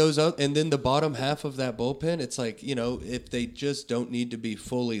 and then the bottom half of that bullpen, it's like, if they just don't need to be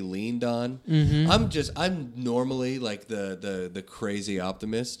fully leaned on. Mm-hmm. I'm normally like the crazy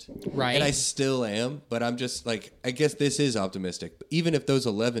optimist, right? And I still am, but I'm just like, I guess this is optimistic. Even if those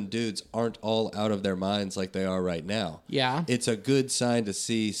 11 dudes aren't all out of their minds like they are right now, it's a good sign to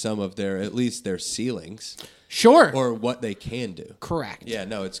see some of at least their ceilings. Sure. Or what they can do. Correct. Yeah,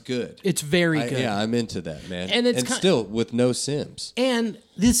 no, it's good. It's very good. Yeah, I'm into that, man. And still with no Sims. And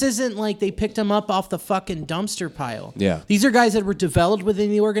this isn't like they picked them up off the fucking dumpster pile. Yeah. These are guys that were developed within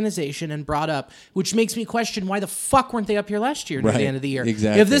the organization and brought up, which makes me question why the fuck weren't they up here last year near the end of the year?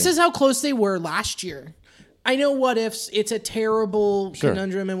 Exactly. If this is how close they were last year, I know what ifs. It's a terrible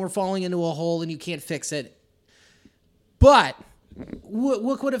conundrum and we're falling into a hole and you can't fix it. But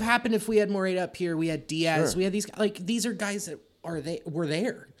what would have happened if we had Moreta up here? We had Diaz. We had these are guys that were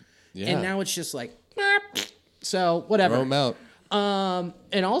there. Yeah. And now it's just like, so whatever. Throw them out.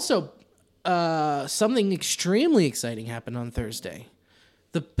 And also, something extremely exciting happened on Thursday.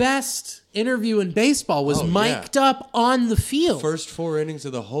 The best interview in baseball was mic'd up on the field. First 4 innings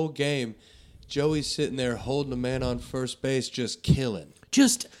of the whole game, Joey's sitting there holding a man on first base, just killing.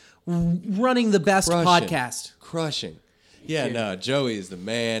 Just running the best podcast. Crushing. Yeah, no, Joey is the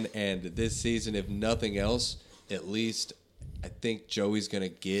man, and this season, if nothing else, at least I think Joey's going to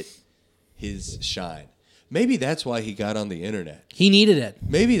get his shine. Maybe that's why he got on the internet. He needed it.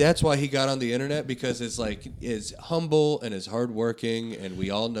 Maybe that's why he got on the internet, because it's like is humble and is hardworking, and we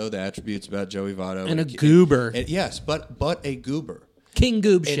all know the attributes about Joey Votto. And a goober. And yes, but a goober. King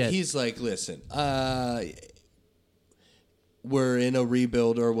goob and shit. And he's like, listen, we're in a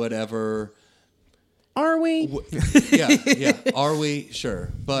rebuild or whatever. Are we? Yeah. Are we? Sure.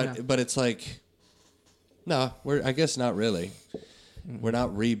 But it's like, no, I guess not really. We're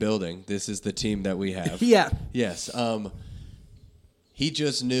not rebuilding. This is the team that we have. Yeah. Yes. He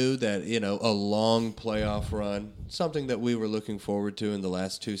just knew that, a long playoff run, something that we were looking forward to in the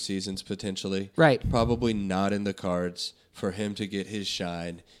last 2 seasons potentially. Right. Probably not in the cards for him to get his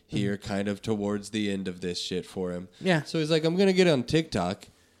shine here kind of towards the end of this shit for him. Yeah. So he's like, I'm going to get on TikTok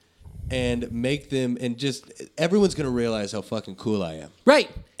and make them, and just everyone's going to realize how fucking cool I am. Right.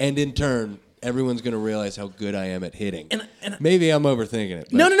 And in turn, everyone's going to realize how good I am at hitting. And maybe I'm overthinking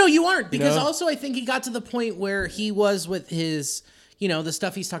it. No, you aren't. Because also I think he got to the point where he was with his, the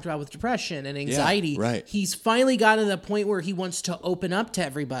stuff he's talked about with depression and anxiety. Yeah, right. He's finally gotten to the point where he wants to open up to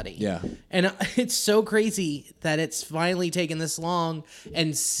everybody. Yeah. And it's so crazy that it's finally taken this long,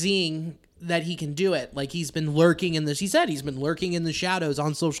 and seeing that he can do it. Like, he's been lurking in he's been lurking in the shadows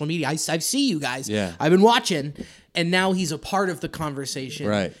on social media. I see you guys. Yeah. I've been watching, and now he's a part of the conversation.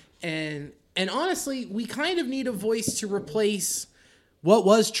 Right. And honestly, we kind of need a voice to replace what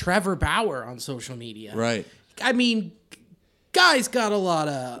was Trevor Bauer on social media. Right. I mean, guy's got a lot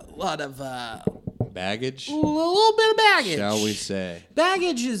of baggage. A little bit of baggage, shall we say?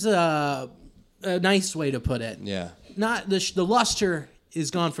 Baggage is a nice way to put it. Yeah. Not the luster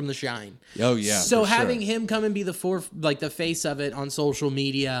is gone from the shine. Oh yeah. So having him come and be the face of it on social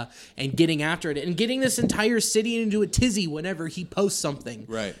media and getting after it and getting this entire city into a tizzy whenever he posts something.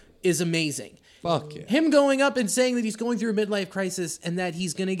 Right. Is amazing. Fuck yeah. Him going up and saying that he's going through a midlife crisis and that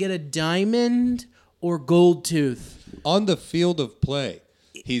he's going to get a diamond or gold tooth. On the field of play,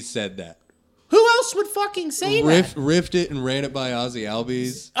 he said that. Who else would fucking say that? Riffed it and ran it by Ozzy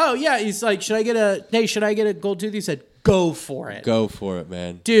Albies. Oh, yeah. He's like, should I get a gold tooth? He said, go for it. Go for it,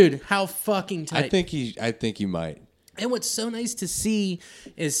 man. Dude, how fucking tight. I think he might. And what's so nice to see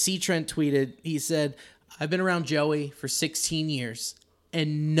is C. Trent tweeted, he said, I've been around Joey for 16 years.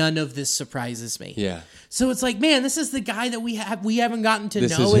 And none of this surprises me. Yeah. So it's like, man, this is the guy that we haven't gotten to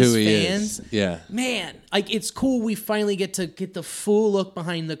this know is as who fans. He is. Yeah. Man, like, it's cool we finally get to get the full look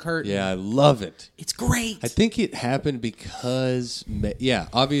behind the curtain. Yeah, I love it. It's great. I think it happened because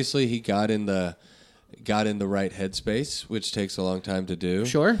obviously he got in the right headspace, which takes a long time to do.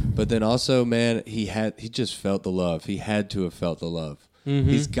 Sure. But then also, man, he just felt the love. He had to have felt the love. Mm-hmm.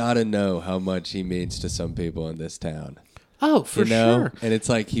 He's got to know how much he means to some people in this town. Oh, for sure. And it's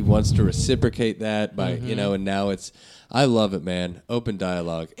like he wants to reciprocate that by, and now I love it, man. Open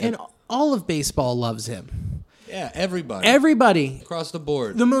dialogue. And all of baseball loves him. Yeah, everybody. Everybody. Across the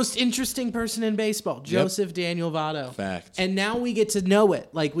board. The most interesting person in baseball, Joseph Daniel Votto. Fact. And now we get to know it.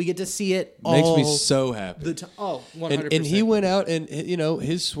 Like, we get to see it all. Makes me so happy. 100%. And he went out and,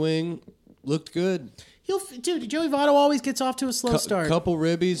 his swing looked good. Dude, Joey Votto always gets off to a slow start. Couple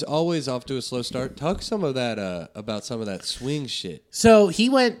ribbies, always off to a slow start. Talk some of that about some of that swing shit. So he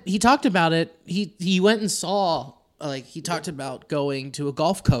talked about it. He went and saw, he talked about going to a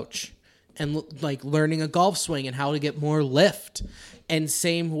golf coach and learning a golf swing and how to get more lift. And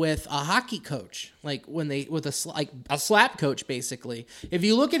same with a hockey coach, with a slap coach, basically. If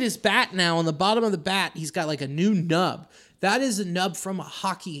you look at his bat now, on the bottom of the bat, he's got a new nub. That is a nub from a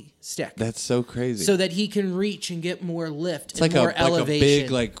hockey stick. That's so crazy. So that he can reach and get more lift it's and more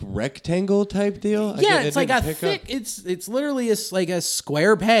elevation. Like a big rectangle type deal. Yeah, it's like a thick. It's literally a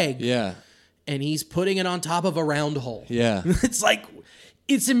square peg. Yeah. And he's putting it on top of a round hole. Yeah.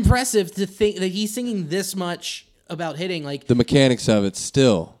 It's impressive to think that he's singing this much about hitting. The mechanics of it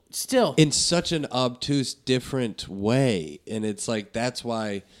still in such an obtuse, different way, and it's that's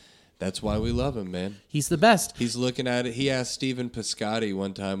why we love him, man. He's the best. He's looking at it. He asked Stephen Piscotty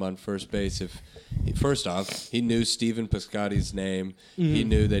one time on first base first off, he knew Stephen Piscotty's name. Mm-hmm. He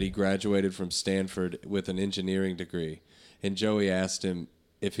knew that he graduated from Stanford with an engineering degree. And Joey asked him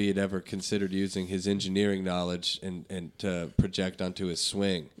if he had ever considered using his engineering knowledge and to project onto his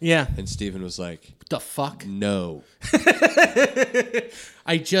swing. Yeah. And Stephen was like, the fuck? No.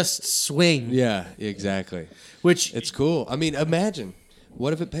 I just swing. Yeah, exactly. Which it's cool. I mean, imagine.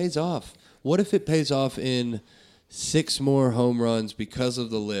 What if it pays off? What if it pays off in 6 more home runs because of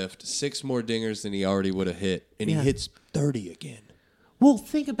the lift, 6 more dingers than he already would have hit, and he hits 30 again? Well,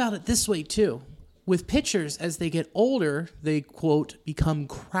 think about it this way, too. with pitchers, as they get older, they, quote, become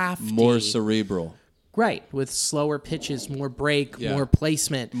crafty. More cerebral. Right, with slower pitches, more break, more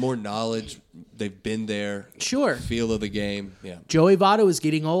placement. More knowledge. They've been there. Sure. Feel of the game. Yeah. Joey Votto is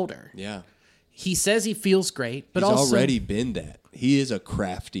getting older. Yeah. He says he feels great, but he's also... already been that. He is a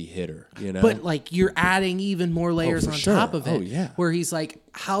crafty hitter, you know? But, like, you're adding even more layers on top of it. Oh, yeah. Where he's like,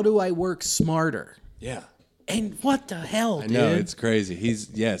 how do I work smarter? Yeah. And what the hell, dude? I know, it's crazy. He's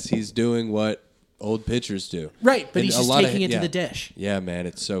doing what old pitchers do. Right, but and he's just taking it to the dish. Yeah, man,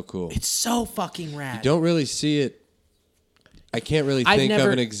 it's so cool. It's so fucking rad. You don't really see it. I can't really think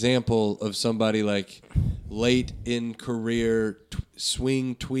of an example of somebody like late in career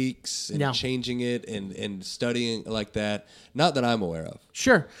swing tweaks and changing it and studying like that. Not that I'm aware of.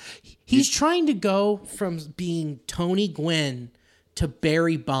 Sure. He's trying to go from being Tony Gwynn to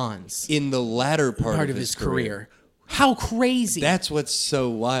Barry Bonds. In the latter part of his career. How crazy. That's what's so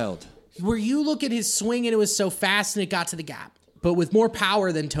wild. Where you look at his swing and it was so fast and it got to the gap, but with more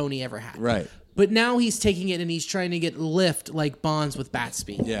power than Tony ever had. Right. But now he's taking it and he's trying to get lift like Bonds with bat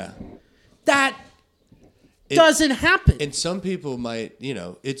speed. Yeah. That doesn't happen. And some people might,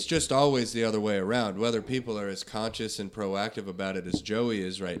 it's just always the other way around. Whether people are as conscious and proactive about it as Joey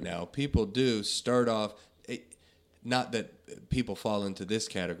is right now, people do start off, not that people fall into this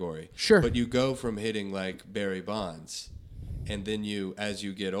category. Sure. But you go from hitting like Barry Bonds, and then as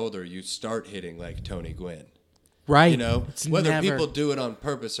you get older, you start hitting like Tony Gwynn. Right. Whether people do it on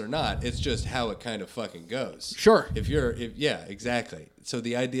purpose or not, it's just how it kind of fucking goes. Sure. Yeah, exactly. So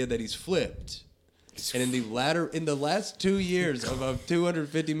the idea that he's flipped, and in the last 2 years of a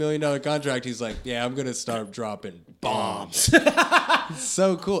 $250 million contract, he's like, yeah, I'm going to start dropping bombs. It's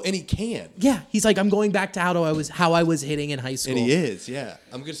so cool. And he can. Yeah. He's like, I'm going back to how I was hitting in high school. And he is, yeah.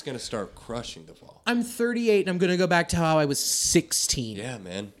 I'm just going to start crushing the ball. I'm 38 and I'm going to go back to how I was 16. Yeah,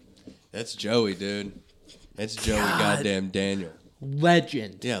 man. That's Joey, dude. That's Joey goddamn Daniel.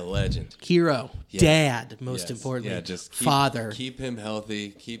 Legend. Yeah, legend. Hero. Yeah. Dad, most importantly. Yeah, just father. Keep him healthy.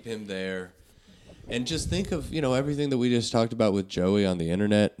 Keep him there. And just think of, everything that we just talked about with Joey on the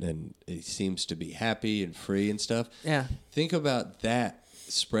internet, and he seems to be happy and free and stuff. Yeah. Think about that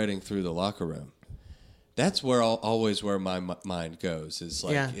spreading through the locker room. That's always where my mind goes. It's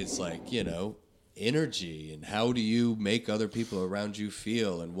like, energy, and how do you make other people around you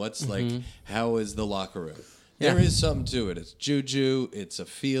feel, and what's how is the locker room? Yeah. There is something to it. It's juju, it's a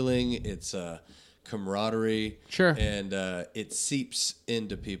feeling, it's a camaraderie. Sure. And it seeps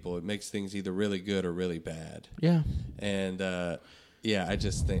into people. It makes things either really good or really bad. Yeah. And I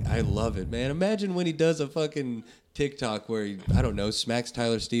just think I love it, man. Imagine when he does a fucking TikTok where he, I don't know, smacks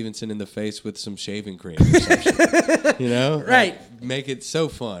Tyler Stevenson in the face with some shaving cream or something. Right. Make it so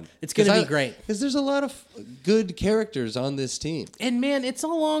fun. It's going to be great. Because there's a lot of good characters on this team. And man, it's a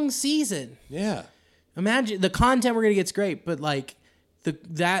long season. Yeah. Imagine the content we're going to get's great, but like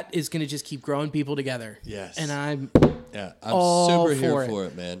that is going to just keep growing people together. Yes. And I'm super here for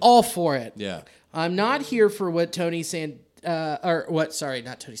it, man. All for it. Yeah. I'm not here for what Tony's saying. Not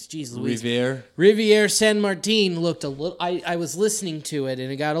Tony's. Jeez Louise. Riviere San Martin looked a little. I was listening to it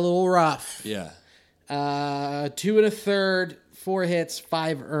and it got a little rough. Yeah. 2 1/3, 4 hits,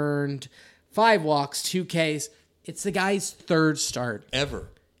 5 earned, 5 walks, 2 Ks. It's the guy's third start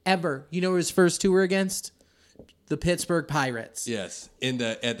Ever. You know who his first 2 were against? The Pittsburgh Pirates. Yes.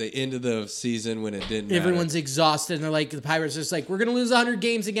 At the end of the season when it didn't matter. Everyone's exhausted and they're like, the Pirates are just like, we're gonna lose 100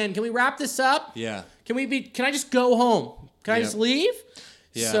 games again. Can we wrap this up? Yeah. Can I just go home? Can I just leave?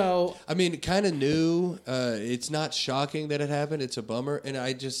 Yeah. So I mean, kind of new. It's not shocking that it happened. It's a bummer, and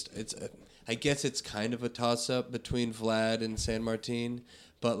I guess it's kind of a toss-up between Vlad and San Martin.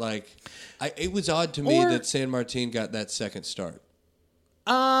 But it was odd to me that San Martin got that second start.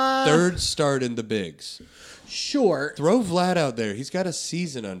 Third start in the bigs. Sure. Throw Vlad out there. He's got a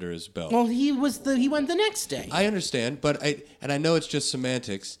season under his belt. Well, he went the next day. I understand, but I know it's just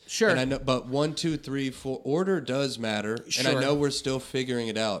semantics. Sure. And I know, but 1, 2, 3, 4 order does matter. Sure. And I know we're still figuring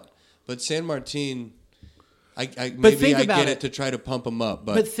it out. But San Martin, I get it to try to pump him up.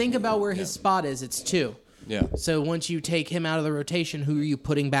 But think about where his spot is. It's 2. Yeah. So once you take him out of the rotation, who are you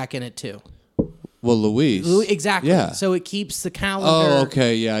putting back in at 2? Well, Luis. Exactly. Yeah. So it keeps the calendar. Oh,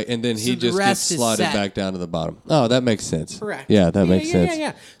 okay, yeah. And then he just gets slotted back down to the bottom. Oh, that makes sense. Correct. Yeah, that makes sense.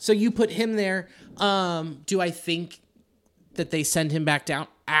 Yeah. So you put him there. Do I think that they send him back down?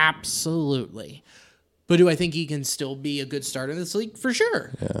 Absolutely. But do I think he can still be a good starter in this league? For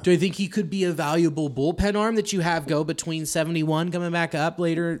sure. Yeah. Do I think he could be a valuable bullpen arm that you have go between 71 coming back up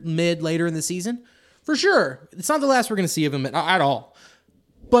later in the season? For sure. It's not the last we're going to see of him at all.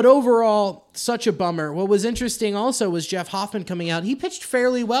 But overall, such a bummer. What was interesting also was Jeff Hoffman coming out. He pitched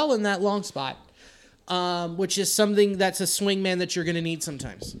fairly well in that long spot. which is something that's a swingman that you're going to need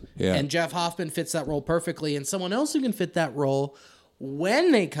sometimes. Yeah. And Jeff Hoffman fits that role perfectly. And someone else who can fit that role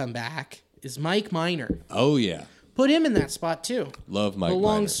when they come back is Mike Minor. Oh, yeah. Put him in that spot, too. Love Mike Minor. The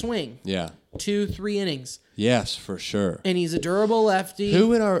long swing. Yeah. 2-3 innings. Yes, for sure. And he's a durable lefty.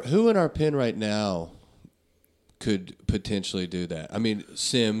 Who in our pen right now could potentially do that? I mean,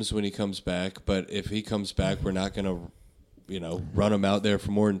 Sims when he comes back, but if he comes back, we're not going to, run him out there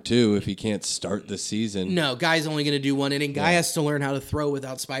for more than 2 if he can't start the season. No, Guy's only going to do 1 inning. Guy has to learn how to throw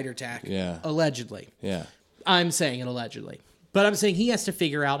without spider tack. Yeah. Allegedly. Yeah. I'm saying it allegedly. But I'm saying he has to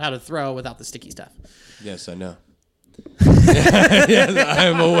figure out how to throw without the sticky stuff. Yes, I know. Yes,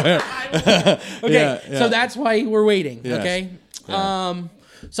 I'm aware. Okay, so that's why we're waiting, Yes. okay? Yeah.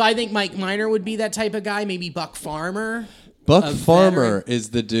 So I think Mike Minor would be that type of guy. Maybe Buck Farmer. Buck Farmer is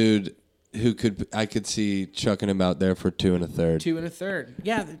the dude who I could see chucking him out there for 2 1/3. 2 1/3.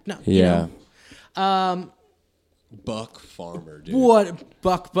 Yeah. No. Yeah. Buck Farmer, dude. What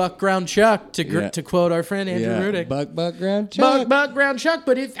Buck ground chuck to quote our friend Andrew Rudick. Buck ground chuck. Buck ground chuck.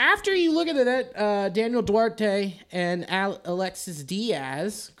 But if after you look at that, Daniel Duarte and Alexis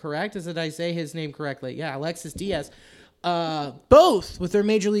Diaz, correct? Did I say his name correctly? Yeah, Alexis Diaz. Both with their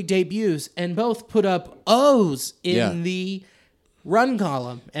major league debuts and both put up O's in the run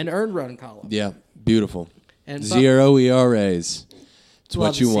column and earned run column. Yeah, beautiful. And 0 ERAs. It's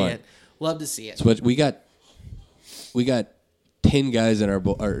what you want. Love to see it. It's what we got 10 guys in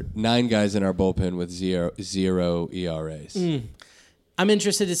or 9 guys in our bullpen with zero ERAs. I'm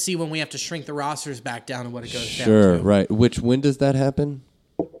interested to see when we have to shrink the rosters back down and what it goes down to. Sure, right. When does that happen?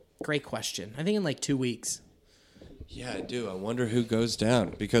 Great question. I think in like 2 weeks. Yeah, I do. I wonder who goes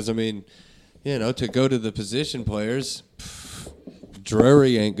down. Because, I mean, to go to the position players,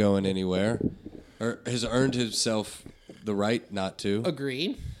 Drury ain't going anywhere. Or has earned himself the right not to.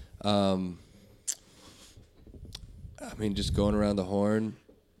 Agreed. I mean, just going around the horn.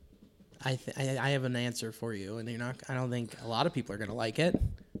 I have an answer for you, and I don't think a lot of people are going to like it.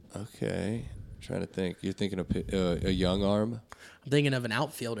 Okay. I'm trying to think. You're thinking of a young arm? I'm thinking of an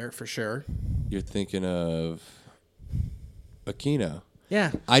outfielder for sure. You're thinking of Aquino.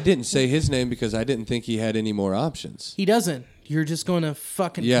 Yeah. I didn't say his name because I didn't think he had any more options. He doesn't. You're just going to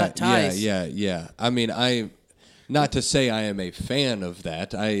fucking cut ties. Yeah. I mean, not to say I am a fan of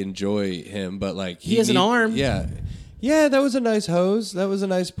that. I enjoy him, but like he has an arm. Yeah. Yeah, that was a nice hose. That was a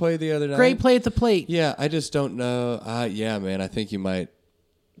nice play the other night. Great play at the plate. Yeah, I just don't know. Yeah, man, I think you might.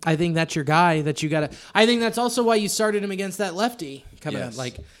 I think that's your guy that you got to. I think that's also why you started him against that lefty coming out.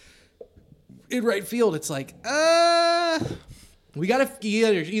 Like, in right field, it's like, we got to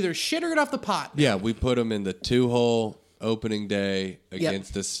either shit or get off the pot. Yeah, we put him in the 2-hole opening day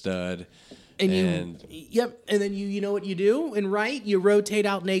against a stud. And then you know what you do? And you rotate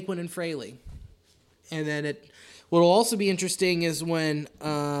out Naquin and Fraley. And then what'll also be interesting is when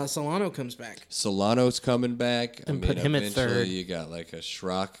Solano comes back. Solano's coming back. And put him at third. You got like a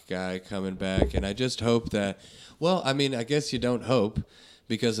Schrock guy coming back. And I just hope that, I guess you don't hope,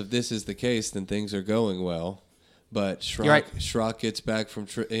 because if this is the case, then things are going well. But Schrock gets back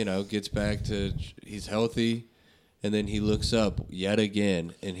he's healthy. And then he looks up yet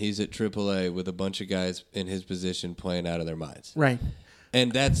again, and he's at AAA with a bunch of guys in his position playing out of their minds. Right.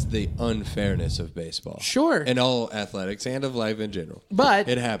 And that's the unfairness of baseball. Sure. And all athletics and of life in general. But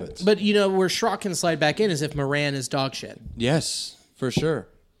it happens. But, where Schrock can slide back in is if Moran is dog shit. Yes, for sure.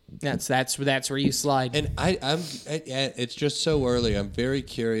 That's where you slide. And it's just so early. I'm very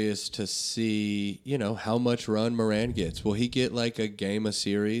curious to see, how much run Moran gets. Will he get like a game a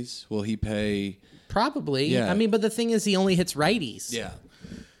series? Will he pay... Probably. Yeah. I mean, but the thing is, he only hits righties. Yeah.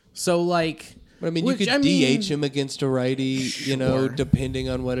 So, like... But, I mean, you could DH him against a righty, sure. Depending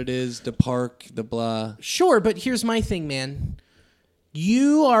on what it is, the park, the blah. Sure, but here's my thing, man.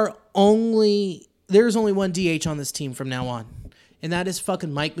 There's only one DH on this team from now on. And that is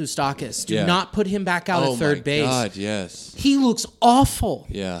fucking Mike Moustakas. Do not put him back out at third base. Oh, my God, yes. He looks awful.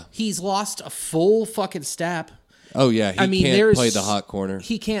 Yeah. He's lost a full fucking step. Oh, yeah. He can't play the hot corner.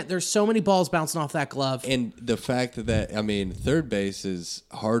 He can't. There's so many balls bouncing off that glove. And the fact that, third base is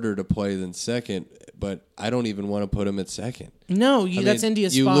harder to play than second, but I don't even want to put him at second. No, that's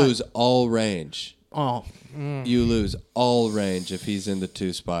India's spot. You lose all range. Oh. You lose all range if he's in the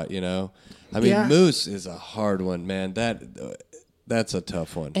 2 spot, Moose is a hard one, man. That's a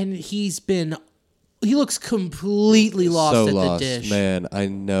tough one. And he looks completely lost at the dish. Man, I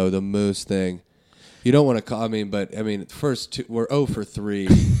know, the Moose thing. You don't want to call, first 2, we're 0 for 3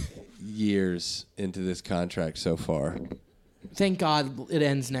 years into this contract so far. Thank God it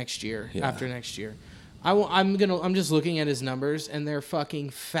ends next year, after next year. I'm just looking at his numbers, and they're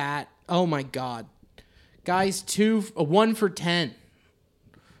fucking fat. Oh, my God. Guy's 1 for 10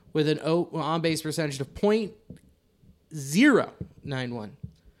 with an on-base percentage of .091.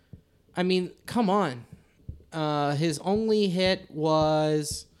 I mean, come on. His only hit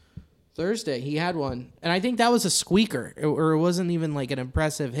was Thursday. He had one. And I think that was a squeaker, or it wasn't even like an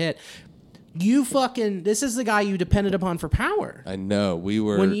impressive hit. This is the guy you depended upon for power. I know. We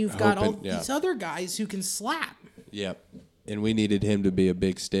were when you've got all these other guys who can slap. Yep. And we needed him to be a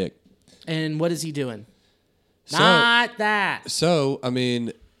big stick. And what is he doing? Not that. So, I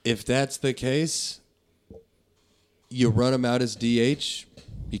mean, if that's the case, you run him out as DH.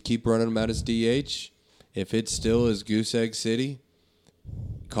 You keep running him out as DH. If it still is Goose Egg City,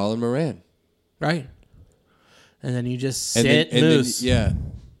 Colin Moran. Right. And then you just sit Moose.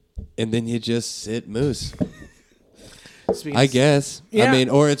 And then you just sit Moose. Speaking I guess. Yeah. I mean,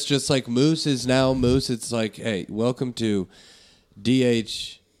 or it's just like Moose is now Moose. It's like, hey, welcome to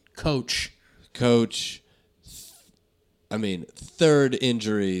DH. Coach. I mean, third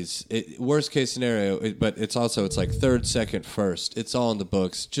injuries. Worst case scenario, but it's like third, second, first. It's all in the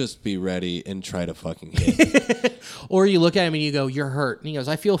books. Just be ready and try to fucking hit. Or you look at him and you go, you're hurt. And he goes,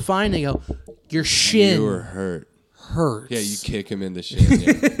 I feel fine. And you go, your shin. You were hurt. Hurts. Yeah, you kick him in the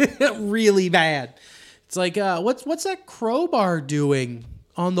shin. Yeah. Really bad. It's like, what's that crowbar doing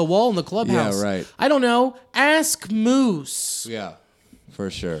on the wall in the clubhouse? Yeah, right. I don't know. Ask Moose. Yeah, for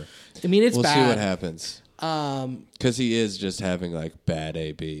sure. I mean, it's we'll bad. We'll see what happens. Because he is just having like bad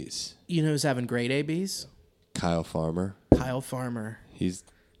ABs. You know who's having great ABs? Kyle Farmer. He's,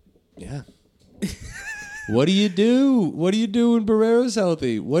 yeah. What do you do? What do you do when Barrero's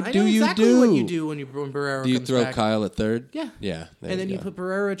healthy? What do you do? What you do when Barrero comes back. Do you throw Kyle at third? Yeah. Yeah. And then you put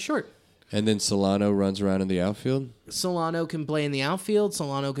Barrero at short. And then Solano runs around in the outfield? Solano can play in the outfield.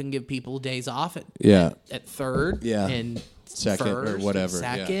 Solano can give people days off at third. Yeah. And second first, or whatever.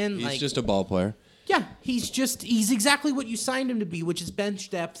 Second. Yeah. He's just a ball player. Yeah. He's exactly what you signed him to be, which is bench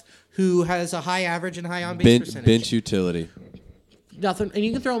depth, who has a high average and high on-base percentage. Bench utility. Nothing. And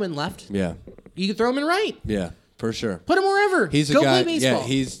you can throw him in left. Yeah. You can throw him in right. Yeah, for sure. Put him wherever. He's a Go guy. Play baseball.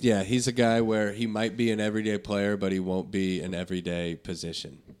 He's a guy where he might be an everyday player, but he won't be an everyday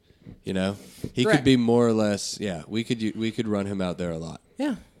position. You know, he could be more or less. Yeah, we could run him out there a lot.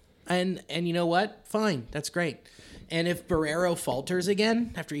 Yeah, and you know what? Fine, that's great. And if Barrero falters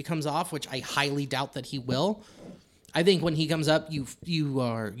again after he comes off, which I highly doubt that he will, I think when he comes up, you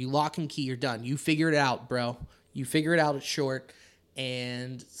lock and key. You're done. You figure it out, bro. You figure it out at short.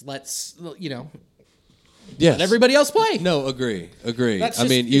 And let's, yes. let everybody else play. No, agree. I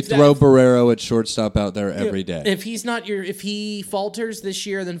mean, you throw Barrero at shortstop out there every day. If he falters this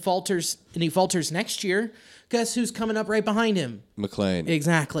year, then he falters next year, guess who's coming up right behind him? McLean.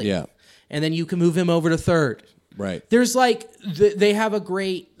 Exactly. Yeah. And then you can move him over to third. Right. There's they have a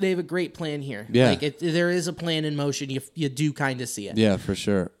great plan here. Yeah. There is a plan in motion. You do kind of see it. Yeah, for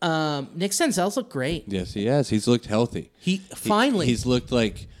sure. Nick Senzel's looked great. Yes, he has. He's looked healthy. He's looked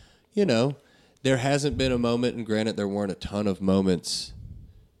like, there hasn't been a moment, and granted there weren't a ton of moments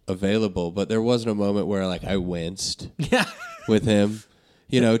available, but there wasn't a moment where I winced with him.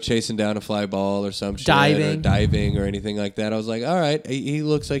 Chasing down a fly ball or some shit, or diving or anything like that. I was like, all right, he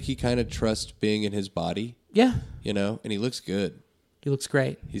looks like he kind of trusts being in his body. Yeah. And he looks good. He looks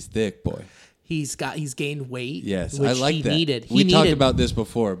great. He's thick, boy. He's gained weight. Yes, which I like he that. Needed. We talked about this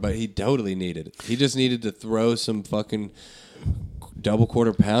before, but he totally needed it. He just needed to throw some fucking double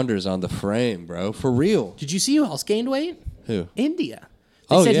quarter pounders on the frame, bro. For real. Did you see who else gained weight? Who? India.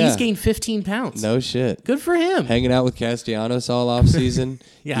 They said he's gained 15 pounds. No shit. Good for him. Hanging out with Castellanos all off season.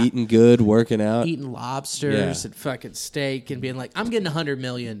 Yeah. Eating good, working out. Eating lobsters and fucking steak and being like, I'm getting 100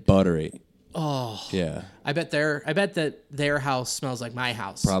 million. Buttery. Oh. Yeah. I bet that their house smells like my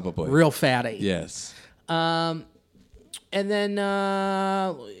house. Probably. Real fatty. Yes. And then,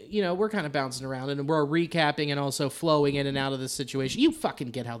 we're kind of bouncing around and we're recapping and also flowing in and out of this situation. You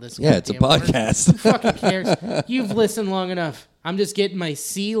fucking get how this Yeah, it's a podcast. Who fucking cares? You've listened long enough. I'm just getting my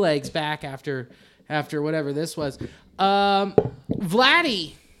sea legs back after whatever this was.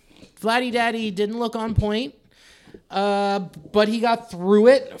 Vladdy Daddy didn't look on point, but he got through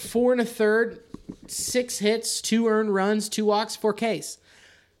it. 4 1/3, 6 hits, 2 earned runs, 2 walks, 4 Ks.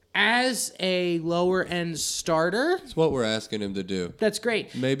 As a lower end starter, that's what we're asking him to do. That's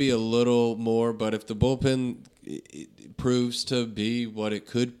great. Maybe a little more, but if the bullpen proves to be what it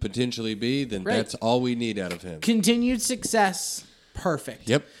could potentially be, then that's all we need out of him. Continued success. Perfect.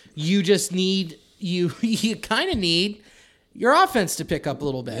 Yep. You just need you kind of need your offense to pick up a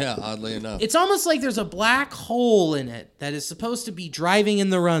little bit. Yeah, oddly enough. It's almost like there's a black hole in it that is supposed to be driving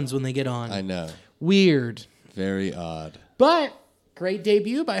in the runs when they get on. I know. Weird. Very odd. But Great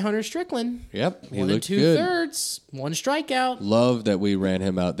debut by Hunter Strickland. Yep, he 1 looked and 2/3, good. 1 strikeout. Love that we ran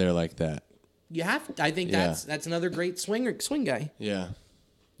him out there like that. You have. I think that's another great swing guy. Yeah.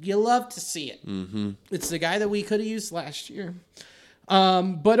 You love to see it. Mm-hmm. It's the guy that we could have used last year.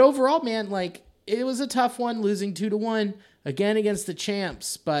 But overall, man, like it was a tough one, losing 2-1 again against the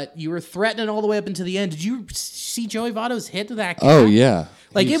champs. But you were threatening all the way up into the end. Did you see Joey Votto's hit to that? Oh yeah.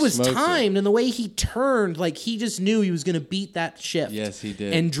 Like it was timed, and the way he turned, like he just knew he was going to beat that shift. Yes, he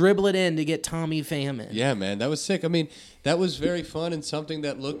did. And dribble it in to get Tommy Pham in. Yeah, man, that was sick. I mean, that was very fun and something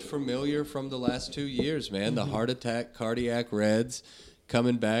that looked familiar from the last 2 years, man. Mm-hmm. The heart attack, cardiac Reds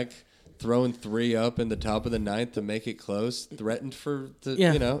coming back, throwing 3 up in the top of the 9th to make it close, threatened for the,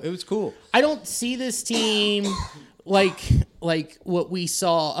 it was cool. I don't see this team like what we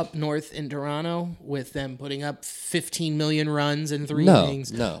saw up north in Toronto with them putting up 15 million runs in 3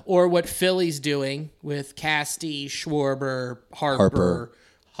 innings. No. Or what Philly's doing with Casti, Schwarber, Harper.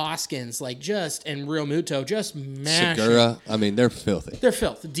 Hoskins, and Real Muto just mashing. Segura, I mean, they're filthy. They're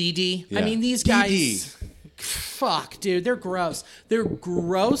filth. DD. Yeah. I mean, these guys... Fuck, dude, they're gross. They're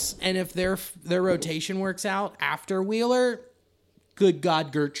gross, and if their rotation works out after Wheeler, good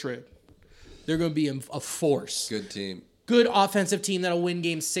God, Gertrude. They're going to be a force. Good team. Good offensive team that'll win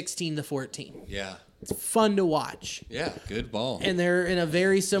games 16-14. Yeah. It's fun to watch. Yeah, good ball. And they're in a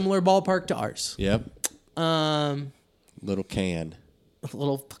very similar ballpark to ours. Yep. Little can. A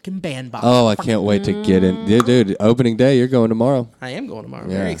little fucking bandbox. Oh, I can't wait to get in. Dude, opening day, you're going tomorrow. I am going tomorrow.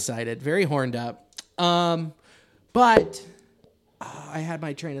 Yeah. Very excited. Very horned up. But I had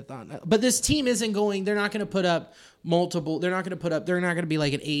my train of thought. But this team isn't going, they're not going to put up they're not going to be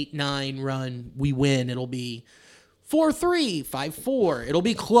like an 8-9 run. We win. It'll be 4-3, 5-4. It'll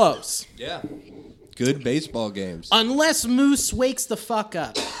be close. Yeah. Good baseball games. Unless Moose wakes the fuck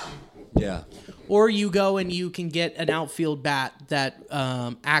up. Yeah. Or you go and you can get an outfield bat that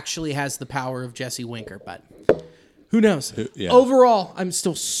actually has the power of Jesse Winker. But who knows? Yeah. Overall, I'm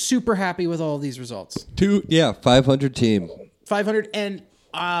still super happy with all of these results. 500 team. 500, and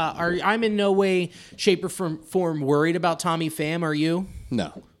I'm in no way, shape, or form worried about Tommy Pham. Are you?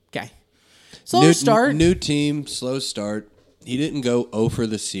 No. Okay. Slow start. New team, slow start. He didn't go 0 for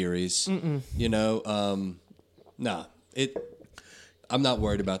the series. Mm-mm. I'm not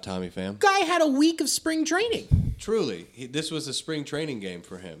worried about Tommy Pham. Guy had a week of spring training. Truly, this was a spring training game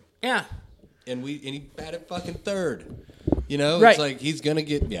for him. Yeah. And he batted fucking third. Right. It's like he's going to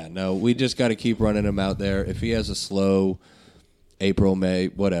get... Yeah, no, we just got to keep running him out there. If he has a slow April, May,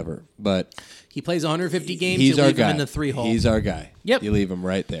 whatever. But... He plays 150 games, you leave him in the 3-hole. He's our guy. Yep. You leave him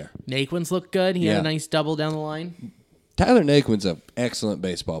right there. Naquin's looked good. He had a nice double down the line. Tyler Naquin's an excellent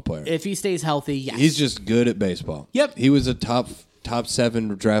baseball player. If he stays healthy, yes. He's just good at baseball. Yep. He was a top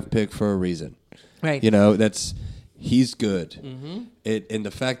 7 draft pick for a reason. Right. He's good. Mm-hmm. And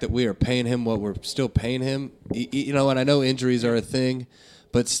the fact that we are paying him what we're still paying him, and I know injuries are a thing,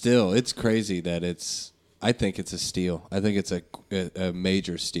 but still, it's crazy that I think it's a steal. I think it's a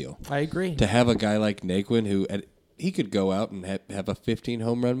major steal. I agree. To have a guy like Naquin who he could go out and have a 15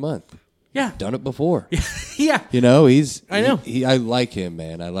 home run month. Yeah. Done it before. Yeah. I know. I like him,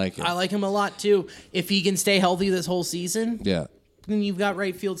 man. I like him. I like him a lot, too. If he can stay healthy this whole season, yeah, then you've got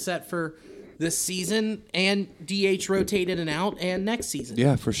right field set for this season and DH rotated and out and next season.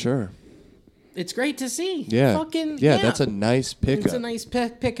 Yeah, for sure. It's great to see. Yeah. That's a nice pickup. It's a nice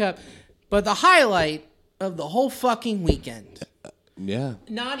pickup. But the highlight of the whole fucking weekend. Yeah.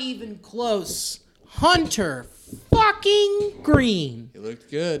 Not even close. Hunter fucking Green. He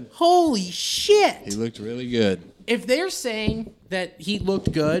looked good. Holy shit. He looked really good. If they're saying that he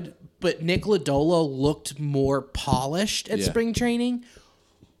looked good, but Nick Lodolo looked more polished at spring training,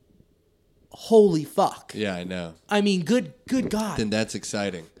 holy fuck. Yeah, I know. I mean, good God. Then that's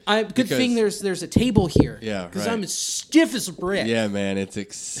exciting. Good thing there's a table here. Yeah, right. Because I'm as stiff as a brick. Yeah, man, it's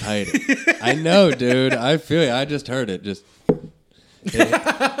exciting. I know, dude. I feel it. I just heard it. Just hit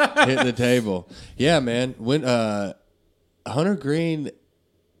the table. Yeah, man. When Hunter Green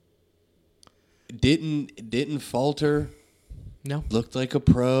didn't falter. No. Looked like a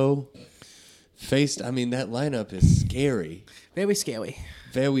pro. That lineup is scary. Very scary.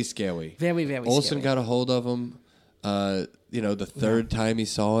 Very scary. Very, very Olsen scary. got a hold of him, the third time he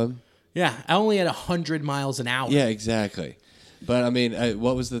saw him. Yeah, only at 100 miles an hour. Yeah, exactly. But,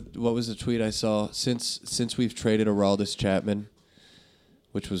 what was the tweet I saw? Since we've traded Aroldis Chapman,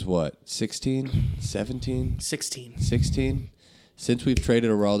 which was what, 16? 17? 16. 16? Since we've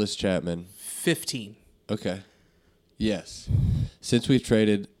traded Aroldis Chapman. 15. Okay. Yes. Since we've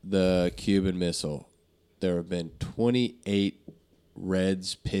traded the Cuban Missile, there have been 28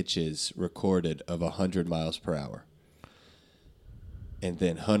 Reds pitches recorded of 100 miles per hour. and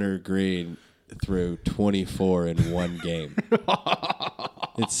then Hunter Green threw 24 in one game.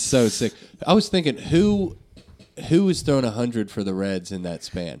 It's so sick. I was thinking, who was throwing 100 for the Reds in that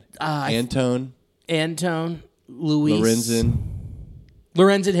span? Antone, Luis.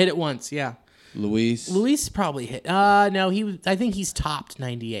 Lorenzen hit it once, yeah. Luis probably hit. No, I think he's topped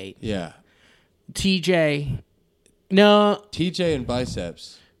 98. Yeah. TJ. No. TJ and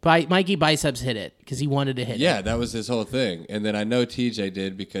Biceps. Mikey Biceps hit it because he wanted to hit it. Yeah, that was his whole thing. And then I know TJ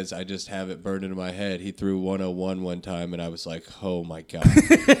did because I just have it burned into my head. He threw 101 one time, and I was like, oh, my God.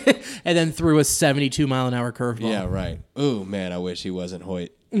 And then threw a 72-mile-an-hour curveball. Yeah, right. Ooh, man, I wish he wasn't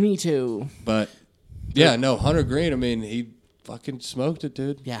Hoyt. Me too. But, yeah, no, Hunter Green, I mean, he fucking smoked it,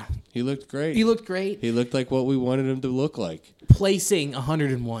 dude. Yeah. He looked great. He looked great. He looked like what we wanted him to look like. Placing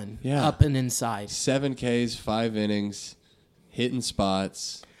 101 up and inside. 7 Ks, 5 innings, hitting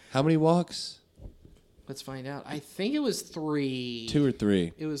spots. How many walks? Let's find out. I think it was 3. 2 or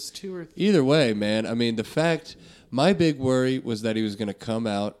 3. It was 2 or 3. Either way, man. I mean, my big worry was that he was going to come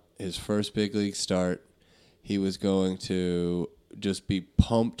out his first big league start. He was going to just be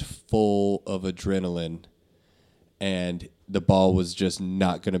pumped full of adrenaline, and the ball was just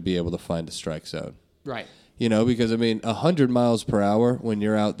not going to be able to find a strike zone. Right. You know, because, I mean, 100 miles per hour when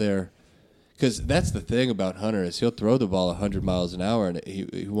you're out there. Because that's the thing about Hunter is he'll throw the ball 100 miles an hour and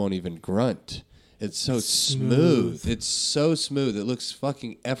he won't even grunt. It's so smooth. It's so smooth. It looks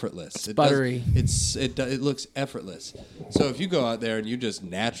fucking effortless. It's buttery. It looks effortless. So if you go out there and you just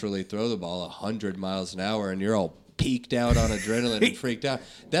naturally throw the ball 100 miles an hour and you're all peaked out on adrenaline and freaked out,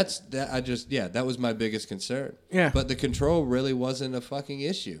 that was my biggest concern. Yeah. But the control really wasn't a fucking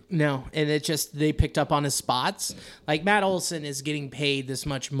issue. No, and they picked up on his spots. Like Matt Olson is getting paid this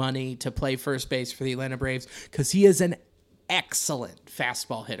much money to play first base for the Atlanta Braves because he is an excellent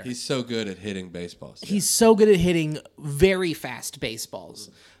fastball hitter. He's so good at hitting baseballs. Yeah. He's so good at hitting very fast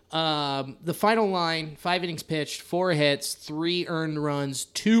baseballs. The final line, 5 innings pitched, 4 hits, 3 earned runs,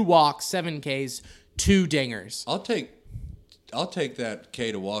 2 walks, 7 Ks, 2 dingers. I'll take that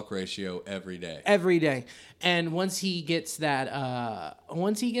K to walk ratio every day. Every day. And once he gets that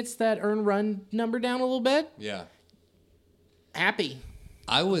earned run number down a little bit, yeah, happy.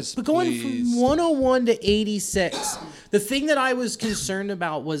 I was but going from 101 to 86, the thing that I was concerned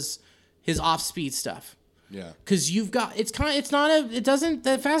about was his off-speed stuff. Yeah. Because the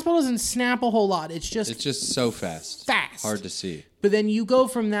fastball doesn't snap a whole lot. It's just so fast. Hard to see. But then you go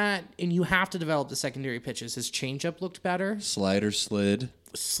from that and you have to develop the secondary pitches. His changeup looked better. Slider slid.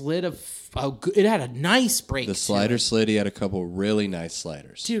 It had a nice break. The slider slid. He had a couple really nice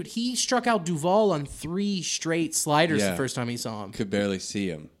sliders. Dude, he struck out Duvall on 3 straight sliders the first time he saw him. Could barely see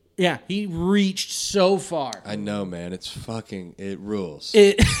him. Yeah, he reached so far. I know, man. It rules.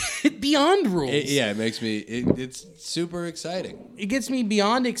 It beyond rules. It makes me, it's super exciting. It gets me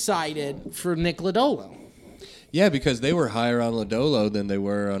beyond excited for Nick Lodolo. Yeah, because they were higher on Lodolo than they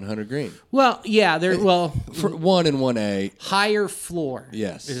were on Hunter Green. Well, yeah, for 1 and 1A. Higher floor.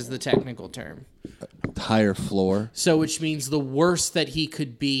 Yes. Is the technical term. Higher floor. So, which means the worst that he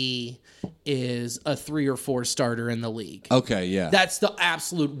could be is a 3 or 4 starter in the league. Okay, yeah. That's the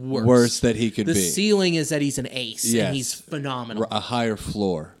absolute worst. Worst that he could be. The ceiling is that he's an ace and he's phenomenal. A higher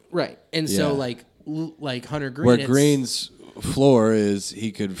floor. Right. And so like Hunter Green. Where Green's floor is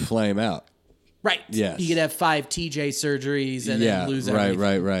he could flame out. Right. Yes. He could have 5 TJ surgeries and then lose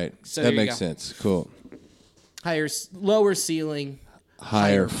everything. Right. So that makes sense. Cool. Lower ceiling.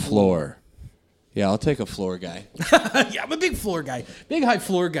 Higher floor. Yeah, I'll take a floor guy. Yeah, I'm a big floor guy. Big high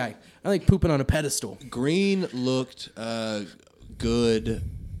floor guy. I like pooping on a pedestal. Green looked good.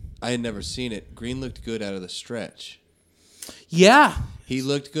 I had never seen it. Green looked good out of the stretch. Yeah. He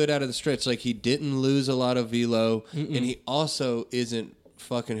looked good out of the stretch. Like, he didn't lose a lot of velo, and he also isn't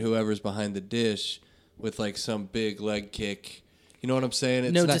fucking whoever's behind the dish with, like, some big leg kick. You know what I'm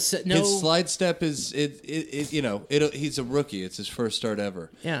saying? His slide step is he's a rookie. It's his first start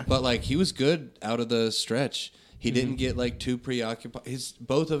ever. Yeah. But like he was good out of the stretch. He didn't get like too preoccupied.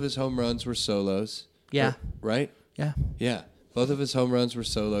 Both of his home runs were solos. Yeah. Right? Yeah. Yeah. Both of his home runs were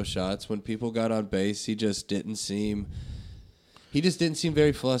solo shots. When people got on base, he just didn't seem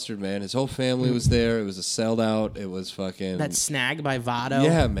very flustered, man. His whole family was there. It was a sellout. It was fucking that snag by Votto.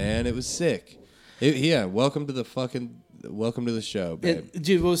 Yeah, man. It was sick. Welcome to the show, babe.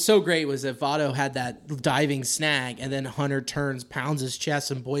 Dude, what was so great was that Votto had that diving snag, and then Hunter pounds his chest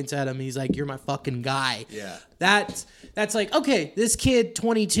and points at him, and he's like, "You're my fucking guy." Yeah. That's like, okay, this kid,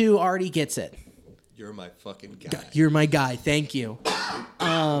 22, already gets it. You're my fucking guy. You're my guy. Thank you.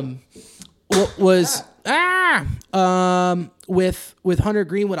 What was With Hunter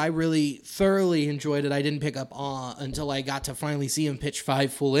Greenwood, I really thoroughly enjoyed it. I didn't pick up on until I got to finally see him pitch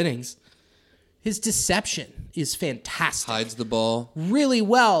 5 full innings. His deception is fantastic. Hides the ball really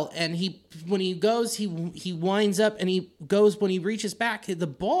well, and when he goes, he winds up, and he goes when he reaches back. The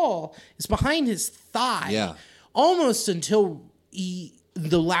ball is behind his thigh, almost until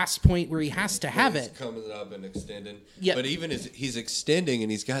the last point where he has to have it. Coming up and extending. Yeah, but even as he's extending, and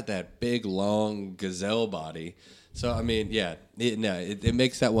he's got that big, long gazelle body. So I mean, it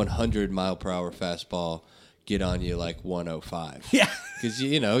makes that 100-mile-per-hour fastball get on you like 105. Yeah. Because,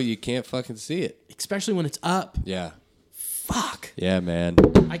 you can't fucking see it. Especially when it's up. Yeah. Fuck. Yeah, man.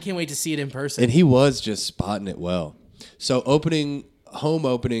 I can't wait to see it in person. And he was just spotting it well. So home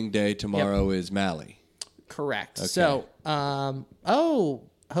opening day tomorrow is Mally. Correct. Okay. So,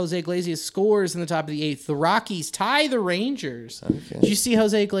 Jose Iglesias scores in the top of the 8th. The Rockies tie the Rangers. Okay. Did you see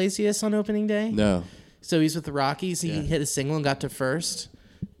Jose Iglesias on opening day? No. So he's with the Rockies. He hit a single and got to first.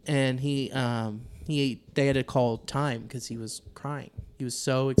 And they had to call time because he was crying. He was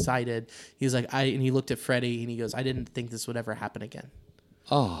so excited. He was like, and he looked at Freddie and he goes, I didn't think this would ever happen again.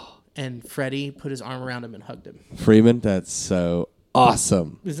 Oh. And Freddie put his arm around him and hugged him. Freeman, that's so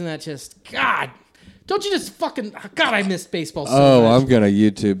awesome. Isn't that just, God, don't you just fucking, God, I missed baseball so much. I'm going to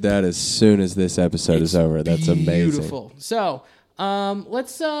YouTube that as soon as this episode is over. That's amazing. Beautiful. So,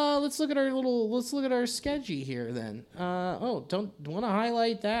 let's look at our schedule here then. Don't want to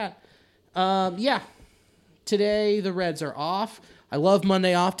highlight that. Today the Reds are off. I love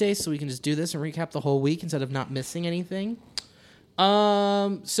Monday off days, so we can just do this and recap the whole week instead of not missing anything.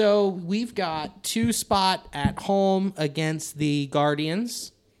 So we've got 2 spot at home against the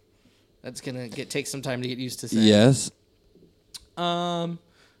Guardians. That's gonna take some time to get used to saying. Yes. Here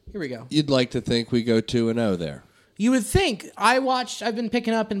we go. You'd like to think we go 2-0 there. You would think. I've been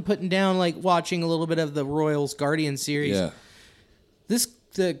picking up and putting down, watching a little bit of the Royals Guardians series. Yeah.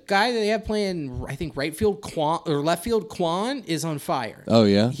 The guy that they have playing, I think, right field left field, Quan, is on fire. Oh,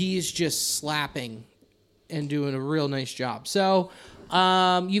 yeah? He is just slapping and doing a real nice job. So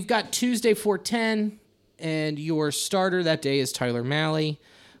you've got Tuesday 4:10, and your starter that day is Tyler Malley.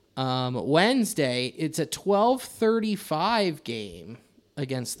 Wednesday, it's a 12:35 game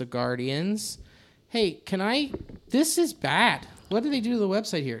against the Guardians. Hey, this is bad. What do they do to the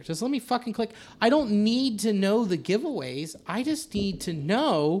website here? Just let me fucking click. I don't need to know the giveaways. I just need to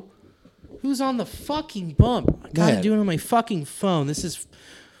know who's on the fucking bump. I gotta do it on my fucking phone. This is...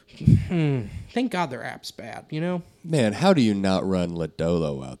 Thank God their app's bad, Man, how do you not run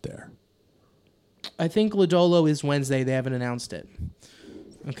Lodolo out there? I think Lodolo is Wednesday. They haven't announced it.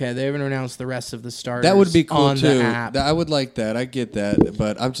 Okay, they haven't announced the rest of the starters. That would be cool, on too. The app. I would like that. I get that.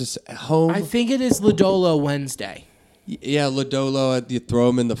 But I'm just home. I think it is Lodolo Wednesday. Yeah, Lodolo, you throw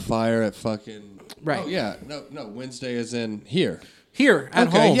him in the fire at fucking... Right. Oh, yeah. No, Wednesday is in here. Here, at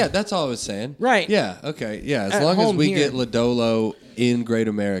home. Okay, yeah, that's all I was saying. Right. Yeah, okay, yeah, as long as we get Lodolo in Great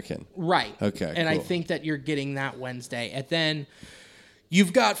American. Right. Okay, and cool. I think that you're getting that Wednesday. And then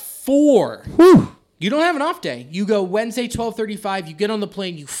you've got 4. Whew. You don't have an off day. You go Wednesday, 12:35. You get on the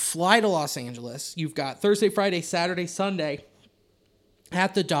plane. You fly to Los Angeles. You've got Thursday, Friday, Saturday, Sunday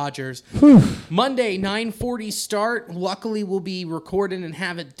at the Dodgers. Whew. Monday, 9:40 start. Luckily, we'll be recording and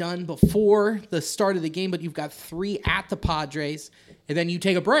have it done before the start of the game. But you've got 3 at the Padres. And then you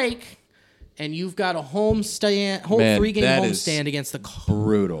take a break, and you've got a home 3-game homestand against the Cardinals.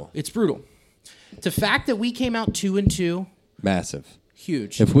 Brutal. It's brutal. The fact that we came out 2-2. Massive.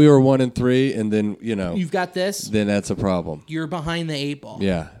 Huge. If we were 1-3 and then, you've got this, then that's a problem. You're behind the 8 ball.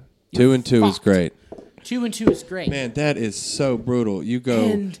 Yeah. 2-2 is great. 2-2 is great. Man, that is so brutal. You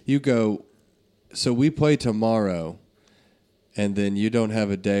go, so we play tomorrow, and then you don't have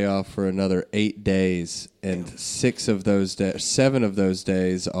a day off for another 8 days, and 7 of those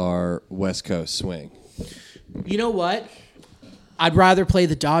days are West Coast swing. You know what? I'd rather play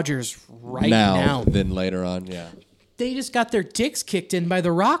the Dodgers right now than later on, yeah. They just got their dicks kicked in by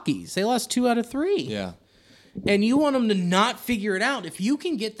the Rockies. They lost 2 out of 3. Yeah. And you want them to not figure it out. If you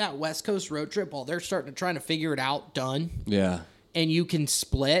can get that West Coast road trip while they're trying to figure it out done. Yeah. And you can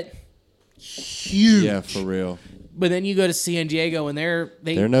split. Huge. Yeah, for real. But then you go to San Diego and they're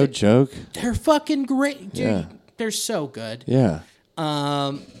no joke. They're fucking great. Dude, yeah. They're so good. Yeah.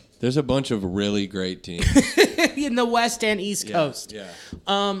 There's a bunch of really great teams. In the West and East Coast.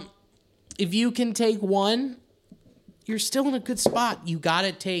 Yeah. If you can take one, you're still in a good spot. You got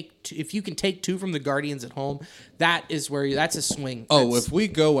to take if you can take 2 from the Guardians at home, that's a swing. If we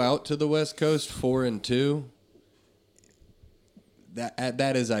go out to the West Coast 4-2,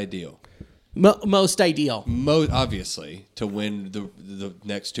 that is ideal. Most ideal. Obviously, to win the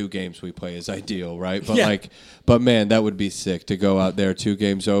next 2 games we play is ideal, right? But but man, that would be sick to go out there 2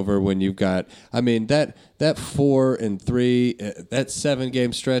 games over when you've got. I mean that 4-3, that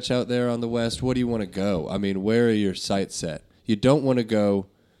 7-game stretch out there on the West. What do you want to go? I mean, where are your sights set? You don't want to go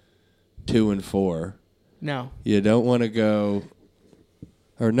 2-4. No. You don't want to go.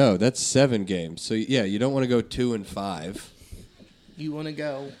 Or no, that's 7 games. So yeah, you don't want to go 2-5. You want to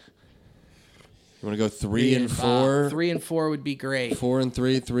go. You want to go 3-4? 3-4 would be great.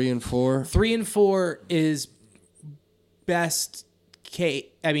 4-3, 3-4. 3-4 is best case.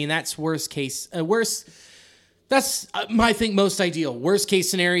 I mean, that's worst case. That's I think most ideal. Worst case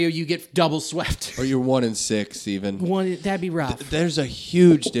scenario, you get double swept. Or you're 1-6 even. That'd be rough. There's a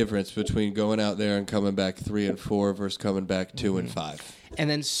huge difference between going out there and coming back 3-4 versus coming back 2-5. And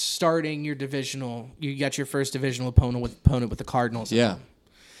then starting your divisional. You got your first divisional opponent with the Cardinals. Yeah.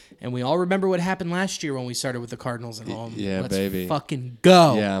 And we all remember what happened last year when we started with the Cardinals at home. Yeah, Let's baby. fucking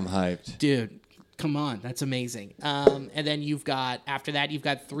go. Yeah, I'm hyped. Dude, come on. That's amazing. And then after that, you've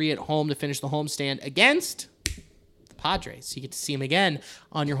got 3 at home to finish the homestand against the Padres. So you get to see them again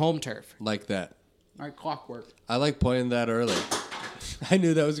on your home turf. Like that. All right, clockwork. I like playing that early. I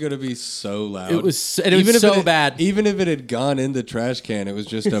knew that was going to be so loud. It was so bad. Even if it had gone in the trash can, it was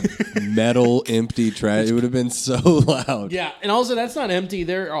just a metal empty trash. It would have been so loud. Yeah, and also that's not empty.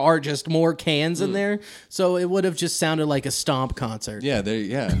 There are just more cans in there, so it would have just sounded like a Stomp concert. Yeah,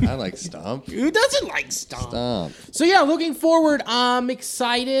 I like Stomp. Who doesn't like Stomp? Stomp. So yeah, looking forward. I'm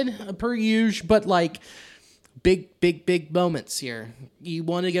excited per usual, but like big moments here. You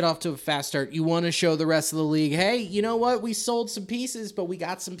want to get off to a fast start. You want to show the rest of the league, hey, you know what? We sold some pieces, but we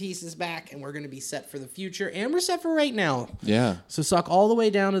got some pieces back, and we're going to be set for the future, and we're set for right now. Yeah. So suck all the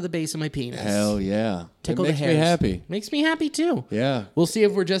way down to the base of my penis. Hell yeah. Tickle it makes the hairs. me happy. Makes me happy too. Yeah. We'll see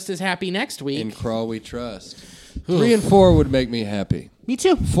if we're just as happy next week. In Crawl we trust. 3-4 would make me happy. Me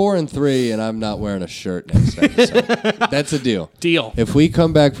too. 4-3, and I'm not wearing a shirt next episode. That's a deal. Deal. If we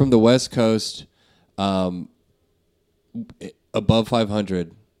come back from the West Coast above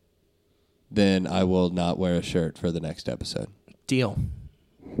 500, then I will not wear a shirt for the next episode. Deal.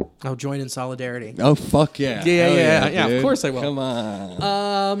 I'll join in solidarity. Oh, fuck yeah. Yeah, of course I will. Come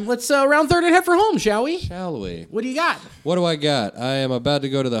on. Let's round third and head for home, shall we? Shall we? What do you got? What do I got? I am about to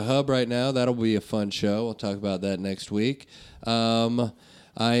go to the Hub right now. That'll be a fun show. We'll talk about that next week. I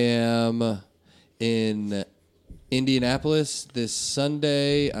am in Indianapolis this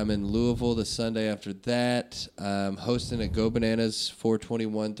Sunday. I'm in Louisville the Sunday after that. I'm hosting at Go Bananas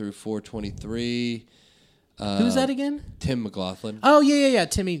 421 through 423. Who's that again? Tim McLaughlin. Oh, yeah.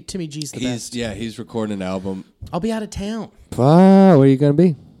 Timmy G's the best. Yeah, he's recording an album. I'll be out of town. Where are you going to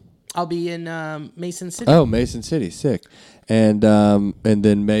be? I'll be in Mason City. Oh, Mason City. Sick. And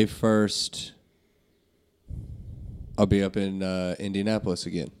then May 1st, I'll be up in Indianapolis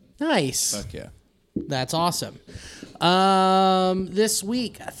again. Nice. Fuck yeah. That's awesome. This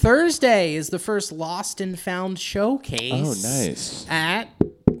week, Thursday, is the first Lost and Found showcase. Oh, nice. At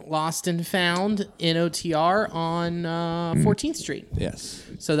Lost and Found in OTR on 14th Street. Yes.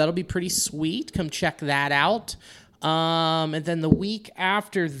 So that'll be pretty sweet. Come check that out. And then the week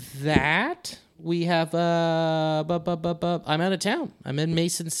after that, we have I'm out of town. I'm in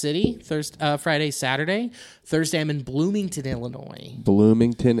Mason City Friday, Saturday. Thursday, I'm in Bloomington, Illinois.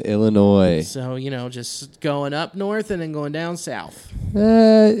 So, just going up north and then going down south.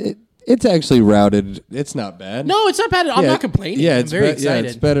 It's actually routed. It's not bad. No, it's not bad. I'm not complaining. Yeah, I'm very excited. Yeah,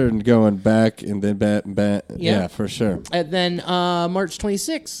 it's better than going back and then back and back. Yeah, for sure. And then March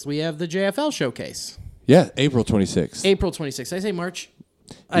 26th, we have the JFL showcase. Yeah, April 26th. April 26th. Did I say March?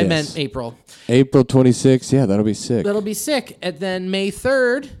 I meant April. April 26th. Yeah, that'll be sick. That'll be sick. And then May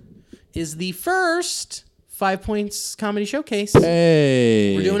 3rd is the first 5 Points Comedy Showcase.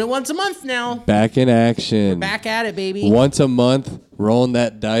 Hey. We're doing it once a month now. Back in action. We're back at it, baby. Once a month. Rolling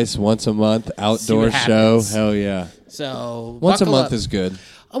that dice once a month. Outdoor show. Hell yeah. So once a month is good.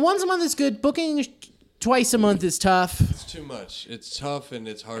 Once a month is good. Booking twice a month is tough. It's too much. It's tough, and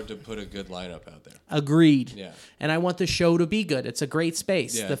it's hard to put a good lineup out there. Agreed. Yeah. And I want the show to be good. It's a great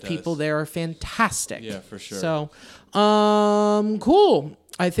space. Yeah, the people there are fantastic. Yeah, for sure. So, cool.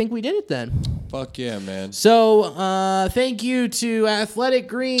 I think we did it then. Fuck yeah, man. So, thank you to Athletic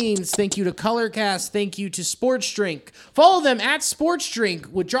Greens. Thank you to Colorcast. Thank you to Sports Drink. Follow them at Sports Drink.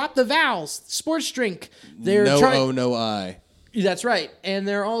 Would drop the vowels. Sports Drink. They're no I. That's right. And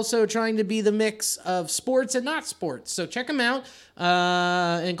they're also trying to be the mix of sports and not sports. So check them out.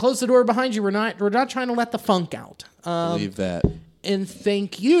 And close the door behind you. We're not trying to let the funk out. Believe that. And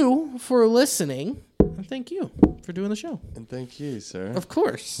thank you for listening. Thank you. for doing the show. And thank you, sir. Of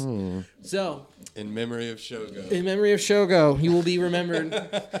course. So, in memory of Shogo. In memory of Shogo, you will be remembered.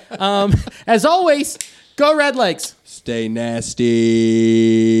 As always, go Red Legs. Stay nasty.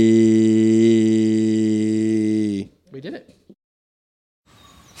 We did it.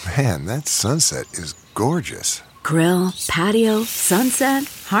 Man, that sunset is gorgeous. Grill, patio, sunset.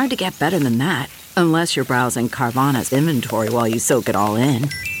 Hard to get better than that. Unless you're browsing Carvana's inventory while you soak it all in.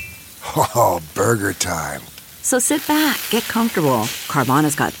 Oh, burger time. So sit back, get comfortable.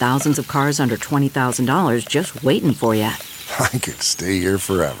 Carvana's got thousands of cars under $20,000 just waiting for you. I could stay here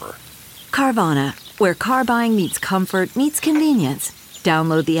forever. Carvana, where car buying meets comfort, meets convenience.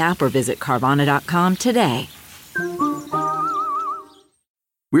 Download the app or visit Carvana.com today.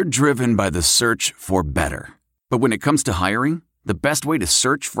 We're driven by the search for better. But when it comes to hiring, the best way to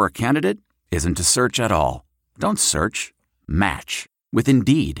search for a candidate isn't to search at all. Don't search. Match. With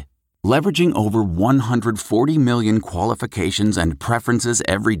Indeed. Leveraging over 140 million qualifications and preferences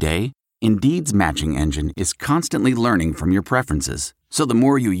every day, Indeed's matching engine is constantly learning from your preferences. So the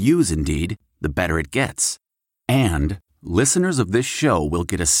more you use Indeed, the better it gets. And listeners of this show will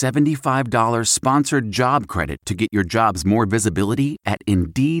get a $75 sponsored job credit to get your jobs more visibility at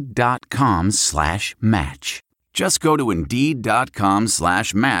Indeed.com/match. Just go to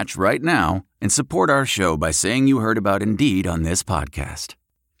Indeed.com/match right now and support our show by saying you heard about Indeed on this podcast.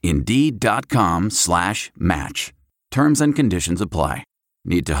 Indeed.com/match. Terms and conditions apply.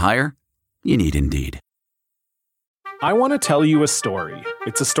 Need to hire? You need Indeed. I want to tell you a story.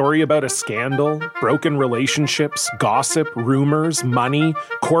 It's a story about a scandal, broken relationships, gossip, rumors, money,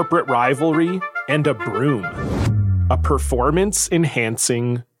 corporate rivalry, and a broom. A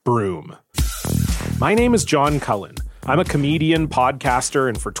performance-enhancing broom. My name is John Cullen. I'm a comedian, podcaster,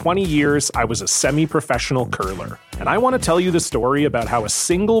 and for 20 years, I was a semi-professional curler. And I want to tell you the story about how a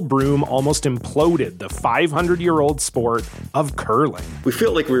single broom almost imploded the 500-year-old sport of curling. We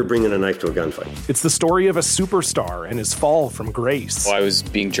felt like we were bringing a knife to a gunfight. It's the story of a superstar and his fall from grace. Well, I was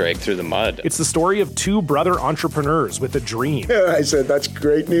being dragged through the mud. It's the story of two brother entrepreneurs with a dream. I said, that's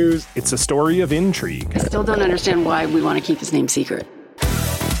great news. It's a story of intrigue. I still don't understand why we want to keep his name secret.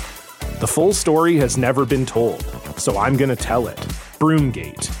 The full story has never been told, so I'm going to tell it.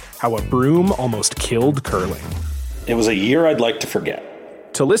 Broomgate, how a broom almost killed curling. It was a year I'd like to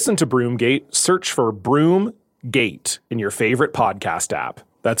forget. To listen to Broomgate, search for Broomgate in your favorite podcast app.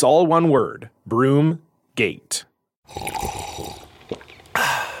 That's all one word, Broomgate.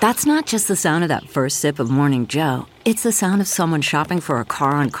 That's not just the sound of that first sip of Morning Joe. It's the sound of someone shopping for a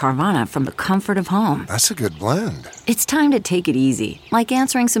car on Carvana from the comfort of home. That's a good blend. It's time to take it easy, like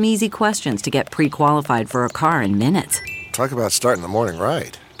answering some easy questions to get pre-qualified for a car in minutes. Talk about starting the morning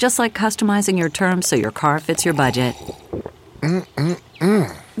right. Just like customizing your terms so your car fits your budget.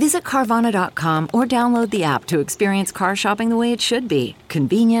 Visit Carvana.com or download the app to experience car shopping the way it should be.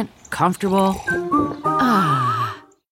 Convenient, comfortable. Ah.